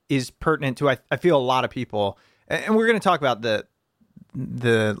that is pertinent to, I feel, a lot of people. And we're going to talk about the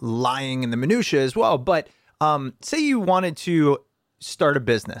lying and the minutia as well. But say you wanted to start a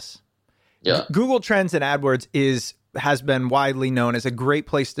business. Yeah. Google Trends and AdWords has been widely known as a great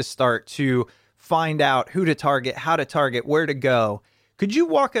place to start to find out who to target, how to target, where to go. Could you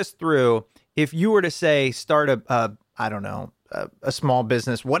walk us through if you were to say start a small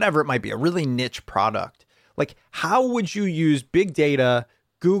business, whatever it might be, a really niche product? Like, how would you use big data,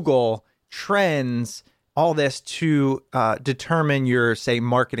 Google, trends, all this to determine your, say,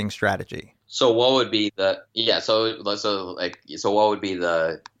 marketing strategy? So what would be the what would be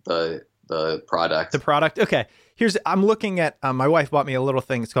the product? The product? Okay. I'm looking at, my wife bought me a little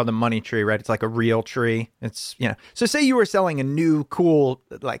thing. It's called the money tree, right? It's like a real tree. It's, so say you were selling a new cool,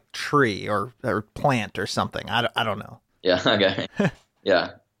 like, tree or plant or something. I don't know. Yeah. Okay. Yeah.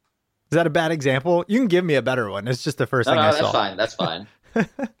 Is that a bad example? You can give me a better one. It's just the first thing I saw. That's fine.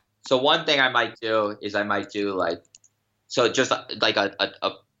 So one thing I might do is just like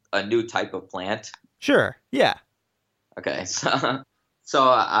a new type of plant. Sure. Yeah. Okay. So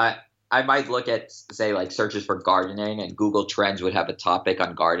I might look at, say, like searches for gardening, and Google Trends would have a topic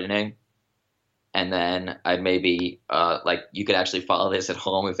on gardening. And then I maybe like you could actually follow this at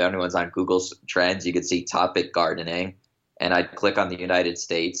home if anyone's on Google Trends. You could see topic gardening. And I'd click on the United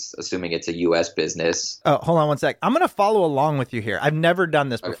States, assuming it's a U.S. business. Oh, hold on one sec. I'm going to follow along with you here. I've never done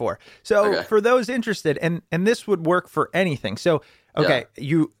this before. So for those interested, and this would work for anything. So, okay,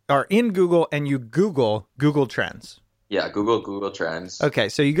 you are in Google and you Google Trends. Yeah, Google Trends. Okay,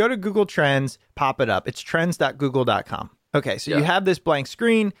 so you go to Google Trends, pop it up. It's trends.google.com. Okay, so you have this blank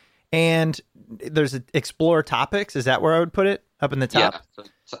screen, and there's Explore Topics. Is that where I would put it? Up in the top? Yeah,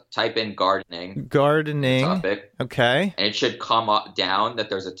 so type in gardening. Gardening. Topic. Okay. And it should come up down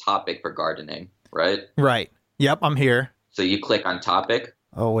that there's a topic for gardening, right? Right. Yep, I'm here. So you click on topic.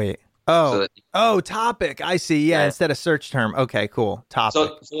 Oh, wait. Topic. I see. Yeah, instead of search term. Okay, cool.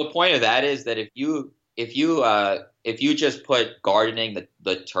 Topic. So the point of that is that if you just put gardening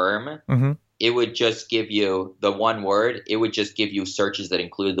the term, mm-hmm. it would just give you the one word. It would just give you searches that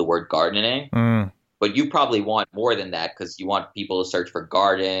include the word gardening. Mm. But you probably want more than that because you want people to search for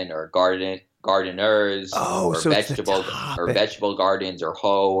garden or gardeners or vegetable gardens or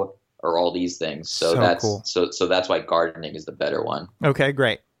hoe or all these things. So that's cool. So that's why gardening is the better one. Okay,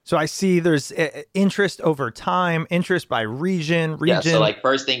 great. So I see there's interest over time, interest by region. Yeah, so like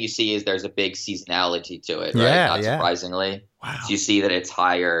first thing you see is there's a big seasonality to it, right? Yeah, Not surprisingly. Wow. So you see that it's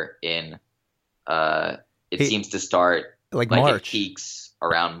higher in seems to start like March. It peaks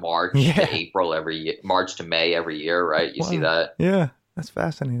around March to April every year, March to May every year, right? You see that? Yeah, that's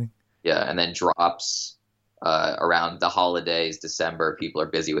fascinating. Yeah, and then drops around the holidays, December. People are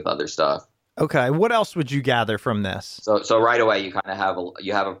busy with other stuff. Okay, what else would you gather from this? So right away, you kind of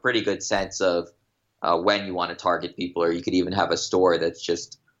have a pretty good sense of when you want to target people, or you could even have a store that's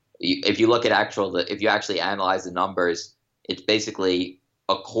just if you look at if you actually analyze the numbers, it's basically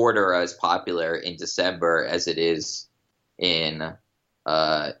a quarter as popular in December as it is in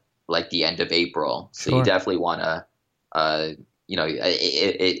like the end of April. So you definitely want to, I'd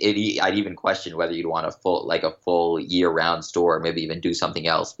even question whether you'd want a full year-round store, maybe even do something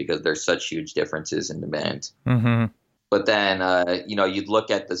else because there's such huge differences in demand. Mm-hmm. But then, you'd look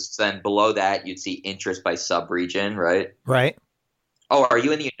at this. Then below that, you'd see interest by sub-region, right? Right. Oh, are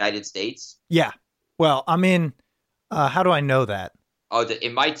you in the United States? Yeah. Well, I'm in. How do I know that? Oh,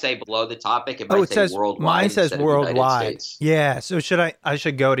 it might say below the topic. It might say worldwide. Mine says worldwide. Yeah. So I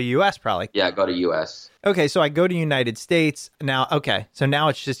should go to U.S. probably. Yeah, go to U.S. Okay, so I go to United States now. Okay, so now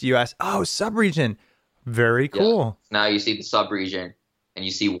it's just U.S. Oh, sub-region. Very cool. Yeah. Now you see the sub-region, and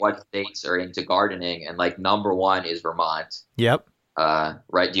you see what states are into gardening, and like number one is Vermont. Yep.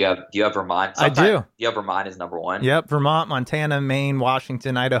 Right? Do you have Vermont? I do. Do you have Vermont as number one? Yep. Vermont, Montana, Maine,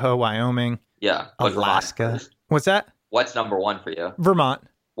 Washington, Idaho, Wyoming. Yeah. Alaska. What's that? What's number one for you? Vermont.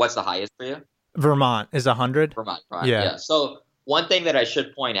 What's the highest for you? Vermont is 100. Vermont. Yeah. So one thing that I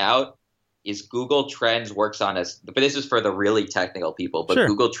should point out is Google Trends works on but this is for the really technical people, but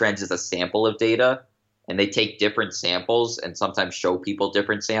Google Trends is a sample of data, and they take different samples and sometimes show people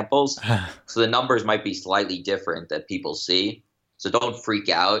different samples. So the numbers might be slightly different that people see. So don't freak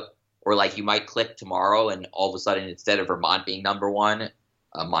out. Or like you might click tomorrow and all of a sudden instead of Vermont being number one,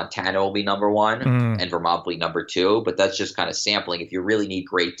 Montana will be number one and Vermont will be number two. But that's just kind of sampling. If you really need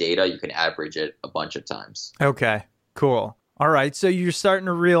great data, you can average it a bunch of times. Okay, cool. All right, so you're starting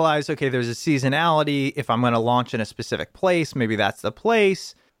to realize, okay, there's a seasonality. If I'm going to launch in a specific place, maybe that's the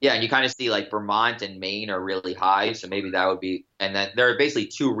place. Yeah, and you kind of see like Vermont and Maine are really high, so maybe that would be – and then there are basically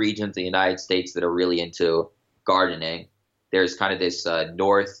two regions in the United States that are really into gardening. There's kind of this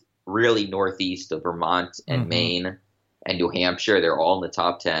really northeast of Vermont and Maine and New Hampshire. They're all in the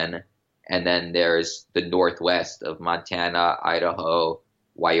top 10. And then there's the northwest of Montana, Idaho,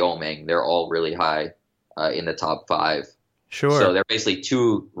 Wyoming. They're all really high in the top 5. Sure. So they're basically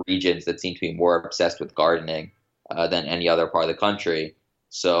two regions that seem to be more obsessed with gardening than any other part of the country.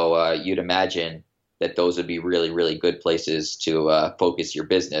 So you'd imagine that those would be really, really good places to focus your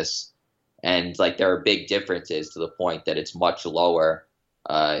business. And like there are big differences to the point that it's much lower.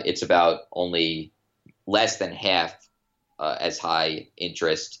 It's about only less than half as high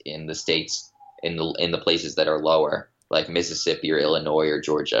interest in the states in the places that are lower, like Mississippi or Illinois or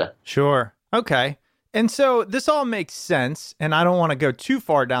Georgia. Sure. Okay. And so this all makes sense, and I don't want to go too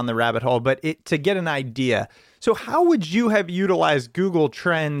far down the rabbit hole, but to get an idea. So how would you have utilized Google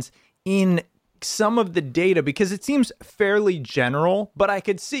Trends in some of the data? Because it seems fairly general, but I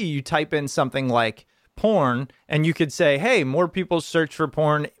could see you type in something like porn, and you could say, hey, more people search for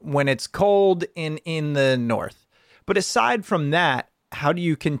porn when it's cold in the north. But aside from that, how do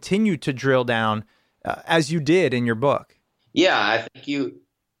you continue to drill down as you did in your book? Yeah, I think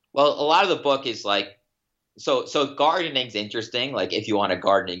well, a lot of the book is like, so gardening's interesting, like if you want a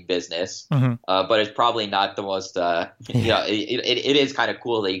gardening business, but it's probably not the most, it is kind of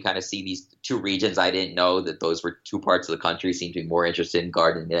cool that you kind of see these two regions. I didn't know that those were two parts of the country seem to be more interested in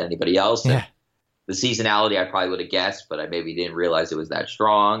gardening than anybody else. Yeah. The seasonality I probably would have guessed, but I maybe didn't realize it was that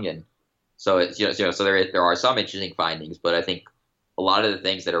strong. And so it's, so there are some interesting findings, but I think a lot of the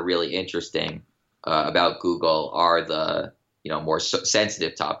things that are really interesting about Google are the, more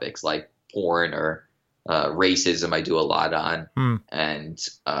sensitive topics like porn or racism. I do a lot on, and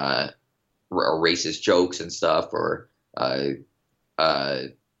racist jokes and stuff, or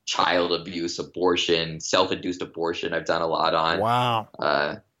child abuse, abortion, self-induced abortion. I've done a lot on.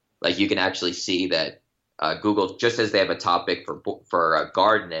 Wow. Like you can actually see that Google, just as they have a topic for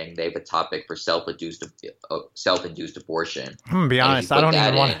gardening, they have a topic for self-induced abortion. I'm gonna be honest, I don't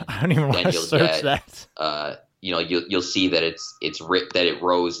even want to search that. You'll see that it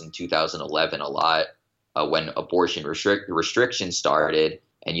rose in 2011 a lot when abortion restrictions started,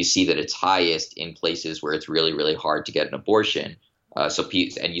 and you see that it's highest in places where it's really, really hard to get an abortion.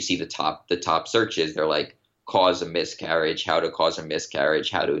 And you see the top searches, they're like cause a miscarriage, how to cause a miscarriage,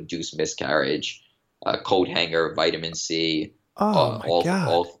 how to induce miscarriage, coat hanger, vitamin C,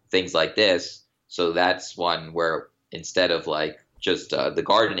 all things like this. So that's one where instead of like just the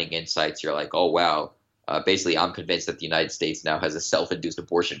gardening insights, you're like, oh wow. Basically, I'm convinced that the United States now has a self-induced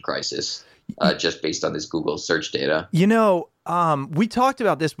abortion crisis just based on this Google search data. We talked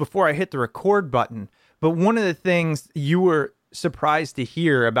about this before I hit the record button, but one of the things you were surprised to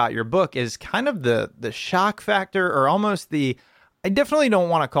hear about your book is kind of the shock factor, or almost I definitely don't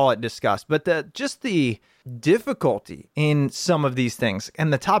want to call it disgust, but just the difficulty in some of these things.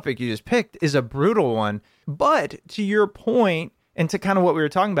 And the topic you just picked is a brutal one. But to your point, and to kind of what we were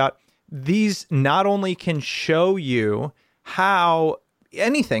talking about, these not only can show you how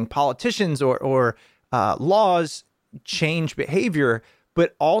anything, politicians or laws change behavior,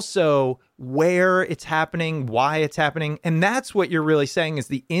 but also where it's happening, why it's happening. And that's what you're really saying is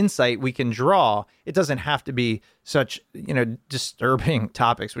the insight we can draw. It doesn't have to be such, disturbing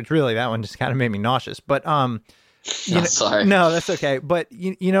topics, which really that one just kind of made me nauseous. But sorry. No, that's okay. But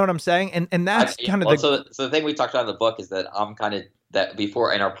you know what I'm saying? And that's kind of so the thing we talked about in the book is that I'm kind of that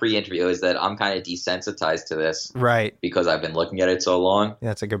before in our pre-interview is that I'm kind of desensitized to this, right? Because I've been looking at it so long. Yeah,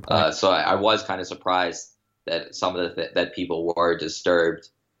 that's a good point. So I was kind of surprised that some of that people were disturbed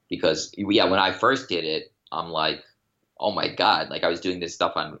because when I first did it, I'm like, oh my God, like I was doing this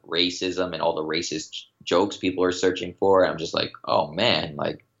stuff on racism and all the racist jokes people are searching for. And I'm just like, oh man,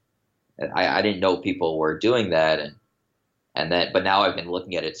 like I didn't know people were doing that. But now I've been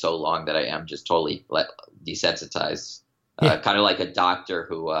looking at it so long that I am just totally desensitized. Kind of like a doctor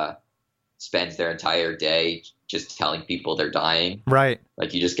who spends their entire day just telling people they're dying. Right.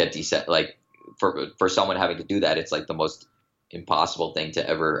 Like you just get like for someone having to do that, it's like the most impossible thing to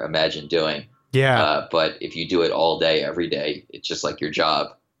ever imagine doing. Yeah. But if you do it all day, every day, it's just like your job.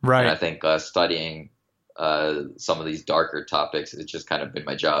 Right. And I think studying some of these darker topics, it's just kind of been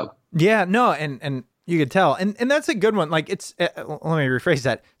my job. Yeah, no. And you could tell. And that's a good one. Like it's, let me rephrase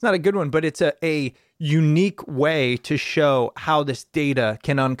that. It's not a good one, but it's a unique way to show how this data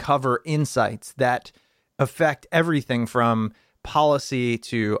can uncover insights that affect everything from policy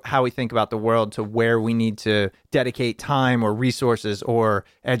to how we think about the world to where we need to dedicate time or resources or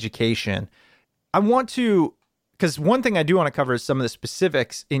education. I want to, because one thing I do want to cover is some of the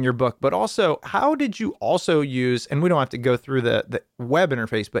specifics in your book, but also how did you also use, and we don't have to go through the web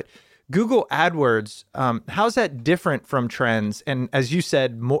interface, but Google AdWords, how's that different from Trends? And as you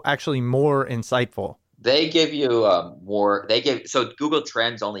said, actually more insightful. They give you so Google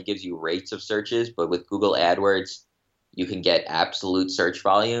Trends only gives you rates of searches, but with Google AdWords, you can get absolute search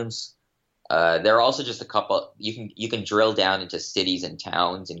volumes. There are also just a couple, you can drill down into cities and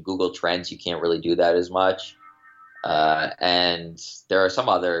towns. In Google Trends, you can't really do that as much. And there are some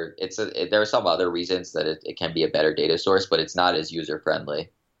other reasons that it can be a better data source, but it's not as user friendly.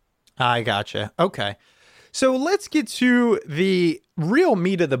 I gotcha. Okay. So let's get to the real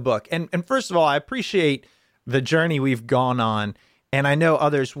meat of the book. And first of all, I appreciate the journey we've gone on, and I know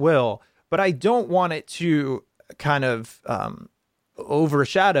others will, but I don't want it to kind of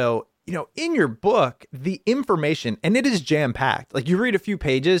overshadow, in your book, the information, and it is jam-packed. Like, you read a few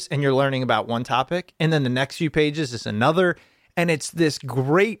pages and you're learning about one topic, and then the next few pages is another, and it's this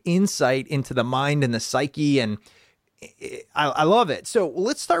great insight into the mind and the psyche, and I love it. So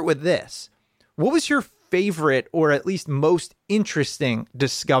let's start with this. What was your favorite, or at least most interesting,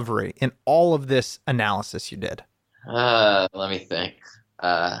 discovery in all of this analysis you did? Let me think.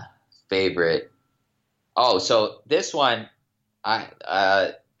 Favorite. Oh, so this one,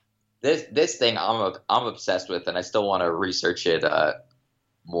 this thing I'm obsessed with, and I still want to research it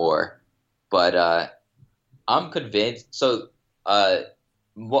more. But I'm convinced. So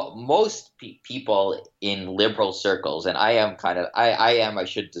most people in liberal circles, and I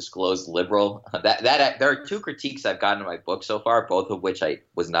should disclose liberal. That there are two critiques I've gotten in my book so far, both of which I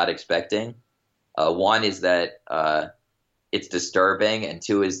was not expecting. One is that it's disturbing, and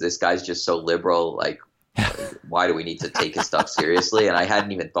two is this guy's just so liberal. Like, why do we need to take his stuff seriously? And I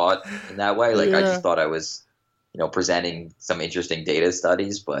hadn't even thought in that way. Like, I just thought I was, presenting some interesting data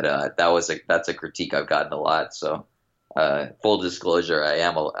studies. But that's a critique I've gotten a lot. So, full disclosure,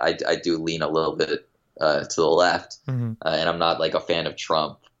 I do lean a little bit to the left, and I'm not like a fan of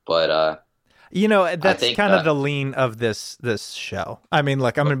Trump. But that's kind of the lean of this show. I mean,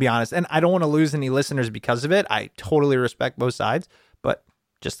 look, I'm going to be honest, and I don't want to lose any listeners because of it. I totally respect both sides, but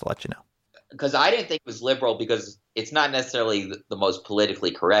just to let you know. Because I didn't think it was liberal, because it's not necessarily the most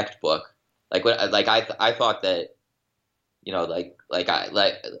politically correct book. I thought that,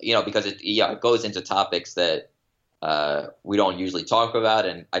 because it goes into topics that we don't usually talk about,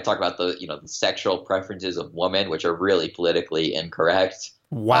 and I talk about the sexual preferences of women, which are really politically incorrect.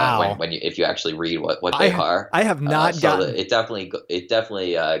 Wow. If you actually read what they are, I have not gotten it.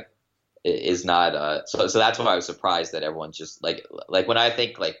 Definitely is not. So that's why I was surprised that everyone's just like when I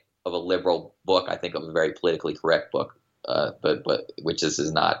think of a liberal book, I think of a very politically correct book, but which this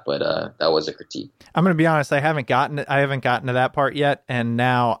is not. But that was a critique. I'm going to be honest. I haven't gotten to that part yet, and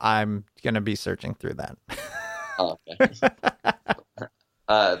now I'm going to be searching through that. Oh, okay.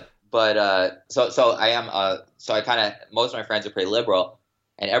 So I am. So I kind of, most of my friends are pretty liberal,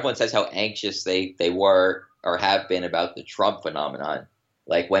 and everyone says how anxious they were or have been about the Trump phenomenon.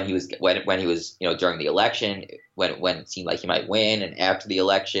 Like when he was during the election, when it seemed like he might win, and after the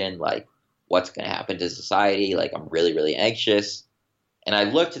election, like what's going to happen to society? Like, I'm really, really anxious. And I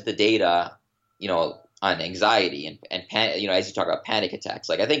looked at the data, on anxiety and as you talk about panic attacks.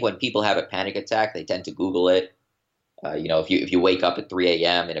 Like, I think when people have a panic attack, they tend to Google it. If you wake up at 3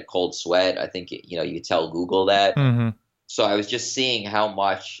 a.m. in a cold sweat, I think you tell Google that. Mm-hmm. So I was just seeing how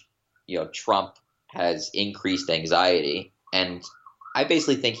much Trump has increased anxiety, and I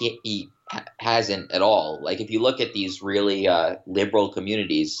basically think he hasn't at all. Like, if you look at these really liberal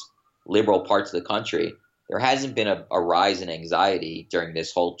communities, liberal parts of the country, there hasn't been a rise in anxiety during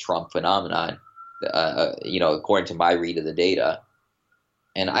this whole Trump phenomenon, according to my read of the data.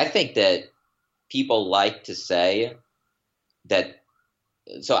 And I think that people like to say that.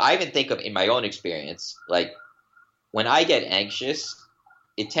 So I even think of, in my own experience, like when I get anxious,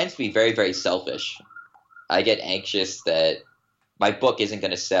 it tends to be very, very selfish. I get anxious that my book isn't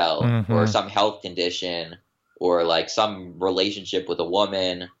going to sell, mm-hmm. or some health condition, or like some relationship with a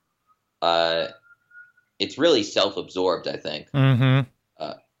woman. It's really self-absorbed, I think. Mm-hmm.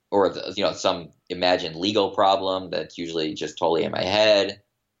 Or some imagined legal problem that's usually just totally in my head.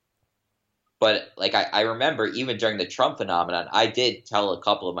 But like I remember even during the Trump phenomenon, I did tell a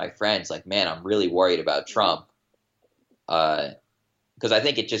couple of my friends, like, man, I'm really worried about Trump. Because I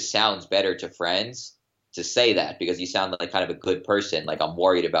think it just sounds better to friends to say that, because you sound like kind of a good person, like, I'm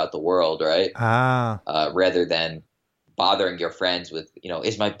worried about the world, right? Rather than bothering your friends with,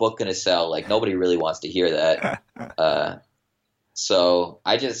 is my book going to sell? Like, nobody really wants to hear that. So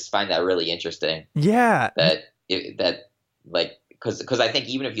I just find that really interesting. Yeah. Because I think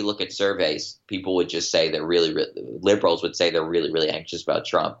even if you look at surveys, people would just say liberals would say they're really, really anxious about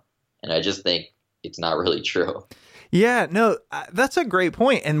Trump. And I just think it's not really true. Yeah, no, that's a great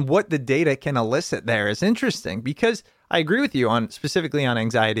point. And what the data can elicit there is interesting, because I agree with you specifically on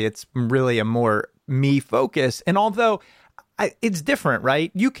anxiety. It's really a more me focus. And although it's different,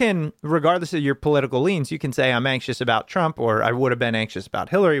 right? You can, regardless of your political leans, you can say I'm anxious about Trump, or I would have been anxious about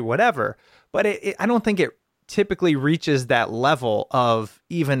Hillary, whatever. But I don't think it typically reaches that level of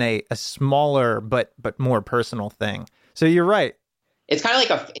even a smaller but more personal thing. So you're right. It's kind of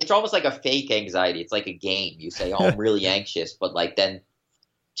like it's almost like a fake anxiety. It's like a game. You say, "Oh, I'm really anxious," but like then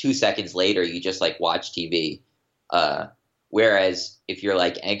 2 seconds later, you just like watch TV. Whereas if you're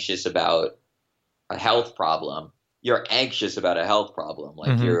like anxious about a health problem, you're anxious about a health problem.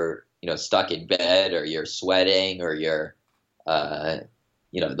 Like you're, stuck in bed, or you're sweating, or you're,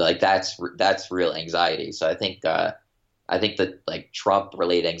 like that's real anxiety. So I think that like Trump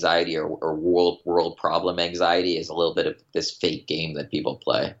related anxiety or world problem anxiety is a little bit of this fake game that people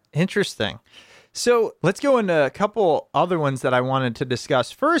play. Interesting. So let's go into a couple other ones that I wanted to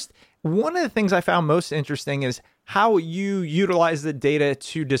discuss. First, one of the things I found most interesting is how you utilize the data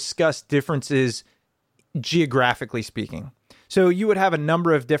to discuss differences geographically speaking. So you would have a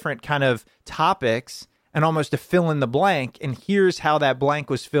number of different kind of topics and almost a fill in the blank. And here's how that blank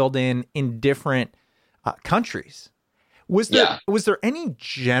was filled in different countries. Was there any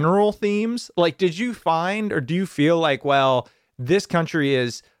general themes? Like, did you find, or do you feel like, well, this country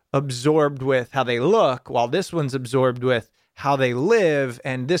is absorbed with how they look, while this one's absorbed with how they live,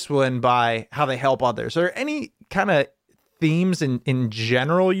 and this one by how they help others? Are there any kind of themes in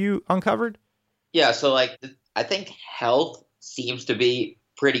general you uncovered? Yeah, so like I think health seems to be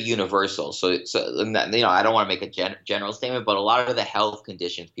pretty universal. So I don't want to make a general statement, but a lot of the health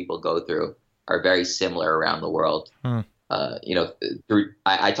conditions people go through are very similar around the world.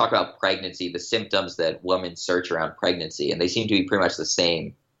 I talk about pregnancy, the symptoms that women search around pregnancy, and they seem to be pretty much the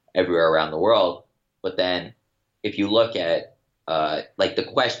same everywhere around the world. But then if you look at like the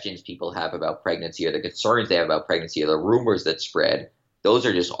questions people have about pregnancy, or the concerns they have about pregnancy, or the rumors that spread, those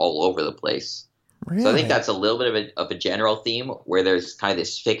are just all over the place. Really? So I think that's a little bit of a general theme where there's kind of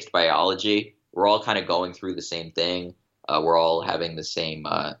this fixed biology. We're all kind of going through the same thing. We're all having the same,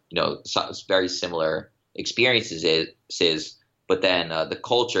 very similar experiences. But then the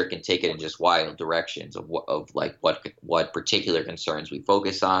culture can take it in just wild directions of what particular concerns we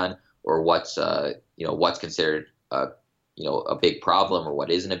focus on, or what's considered a big problem, or what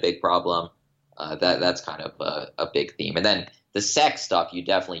isn't a big problem. That's kind of a big theme. And then the sex stuff, you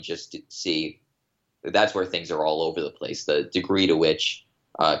definitely just see. That's where things are all over the place. The degree to which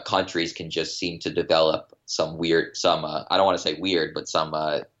countries can just seem to develop some I don't want to say weird, but some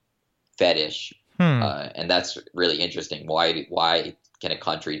fetish. And that's really interesting. Why can a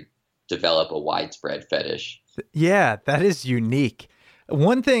country develop a widespread fetish? Yeah, that is unique.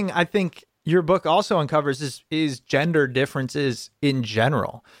 One thing I think your book also uncovers is gender differences in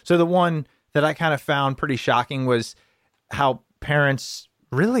general. So the one that I kind of found pretty shocking was how parents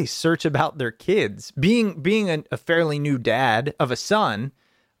really search about their kids. Being a fairly new dad of a son,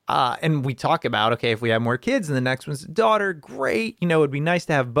 and we talk about, okay, if we have more kids and the next one's a daughter, great. It'd be nice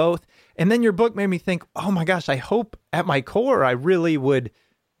to have both. And then your book made me think, oh my gosh, I hope at my core I really would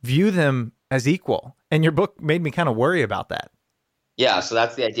view them as equal. And your book made me kind of worry about that. Yeah, so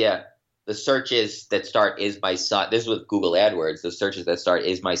that's the idea. The searches that start "is my son," this is with Google AdWords, the searches that start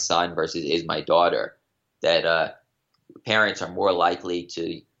 "is my son" versus "is my daughter," that parents are more likely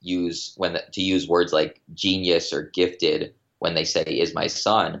to use words like genius or gifted when they say "is my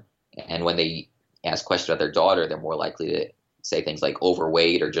son," and when they ask questions about their daughter, they're more likely to say things like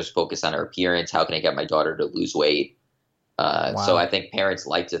overweight, or just focus on her appearance. How can I get my daughter to lose weight? Wow. So I think parents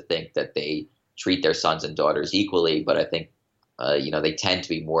like to think that they treat their sons and daughters equally, but I think they tend to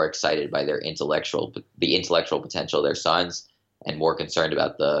be more excited by the intellectual potential of their sons, and more concerned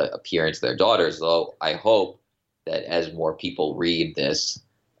about the appearance of their daughters. Though I hope that as more people read this,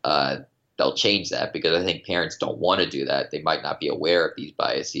 they'll change that, because I think parents don't want to do that. They might not be aware of these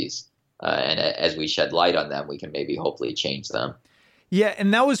biases. And as we shed light on them, we can maybe hopefully change them. Yeah,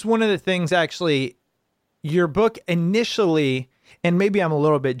 and that was one of the things, actually, your book initially, and maybe I'm a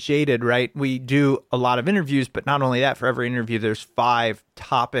little bit jaded, right? We do a lot of interviews, but not only that, for every interview, there's 5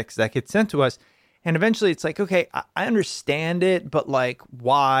 topics that get sent to us. And eventually it's like, okay, I understand it, but like,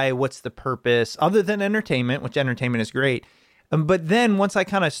 why? What's the purpose? Other than entertainment, which entertainment is great. But then once I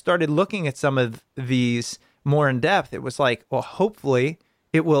kind of started looking at some of these more in depth, it was like, well, hopefully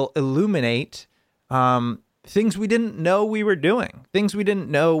it will illuminate things we didn't know we were doing, things we didn't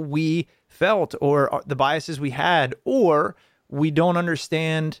know we felt, or the biases we had, or we don't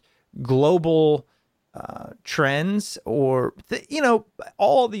understand global trends, or,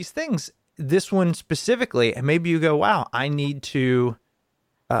 all these things. This one specifically, and maybe you go, wow, I need to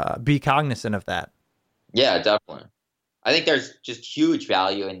be cognizant of that. Yeah, definitely. I think there's just huge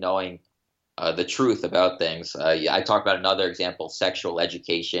value in knowing the truth about things. I talk about another example, sexual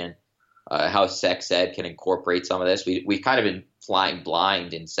education, how sex ed can incorporate some of this. We've kind of been flying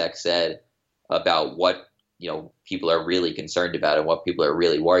blind in sex ed about what people are really concerned about and what people are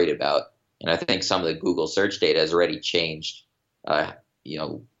really worried about. And I think some of the Google search data has already changed,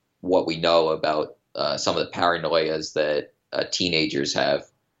 what we know about some of the paranoias that teenagers have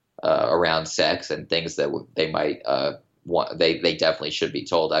around sex and things that they might want. They definitely should be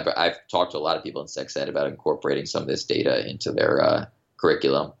told. I've talked to a lot of people in sex ed about incorporating some of this data into their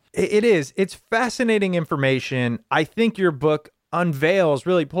curriculum. It is. It's fascinating information. I think your book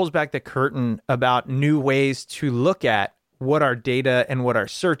really pulls back the curtain about new ways to look at what our data and what our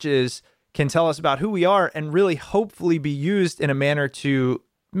searches can tell us about who we are, and really hopefully be used in a manner to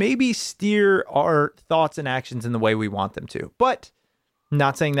maybe steer our thoughts and actions in the way we want them to. But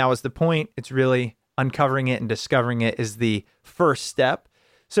not saying that was the point. It's really uncovering it and discovering it is the first step.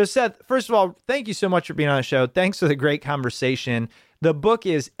 So Seth, first of all, thank you so much for being on the show. Thanks for the great conversation. The book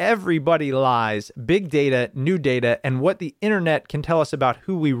is Everybody Lies, Big Data, New Data, and What the Internet Can Tell Us About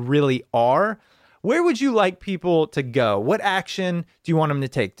Who We Really Are. Where would you like people to go? What action do you want them to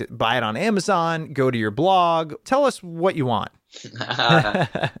take? To buy it on Amazon? Go to your blog? Tell us what you want.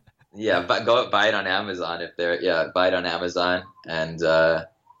 Yeah, but go buy it on Amazon buy it on Amazon, and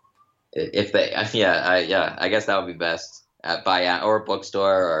if they, I guess that would be best or a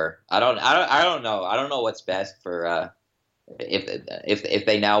bookstore, or I don't know. I don't know what's best for if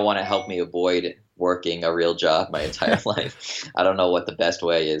they now want to help me avoid working a real job my entire life. I don't know what the best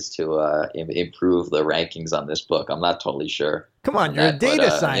way is to improve the rankings on this book. I'm not totally sure. Come on, you're a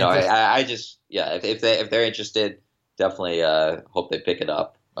data scientist. I just if they're interested, definitely hope they pick it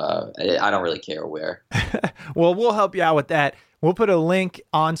up. I don't really care where. Well, we'll help you out with that. We'll put a link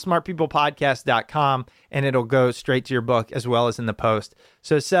on smartpeoplepodcast.com, and it'll go straight to your book as well as in the post.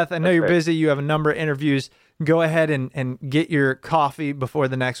 So Seth, I know you're busy. You have a number of interviews. Go ahead and get your coffee before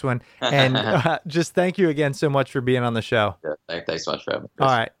the next one. And just thank you again so much for being on the show. Yeah, thanks so much for having me, Chris.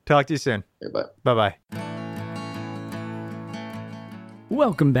 All right. Talk to you soon. Okay, bye. Bye-bye.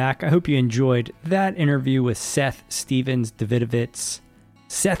 Welcome back. I hope you enjoyed that interview with Seth Stephens-Davidovits.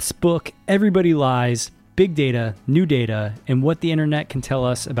 Seth's book, Everybody Lies, Big Data, New Data, and What the Internet Can Tell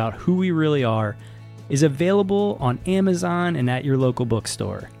Us About Who We Really Are, is available on Amazon and at your local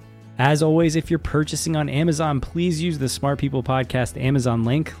bookstore. As always, if you're purchasing on Amazon, please use the Smart People Podcast Amazon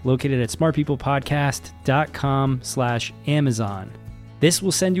link located at smartpeoplepodcast.com/Amazon. This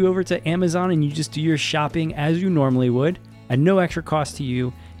will send you over to Amazon and you just do your shopping as you normally would at no extra cost to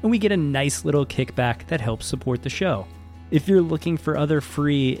you, and we get a nice little kickback that helps support the show. If you're looking for other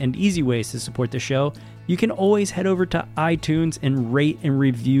free and easy ways to support the show, you can always head over to iTunes and rate and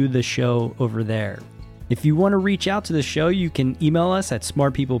review the show over there. If you want to reach out to the show, you can email us at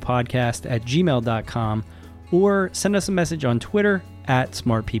smartpeoplepodcast@gmail.com or send us a message on Twitter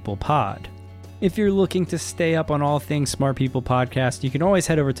 @smartpeoplepod. If you're looking to stay up on all things Smart People Podcast, you can always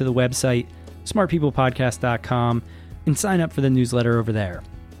head over to the website smartpeoplepodcast.com and sign up for the newsletter over there.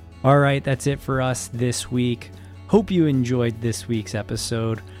 All right, that's it for us this week. Hope you enjoyed this week's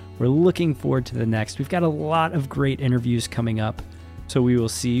episode. We're looking forward to the next. We've got a lot of great interviews coming up, so we will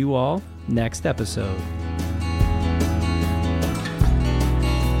see you all next episode.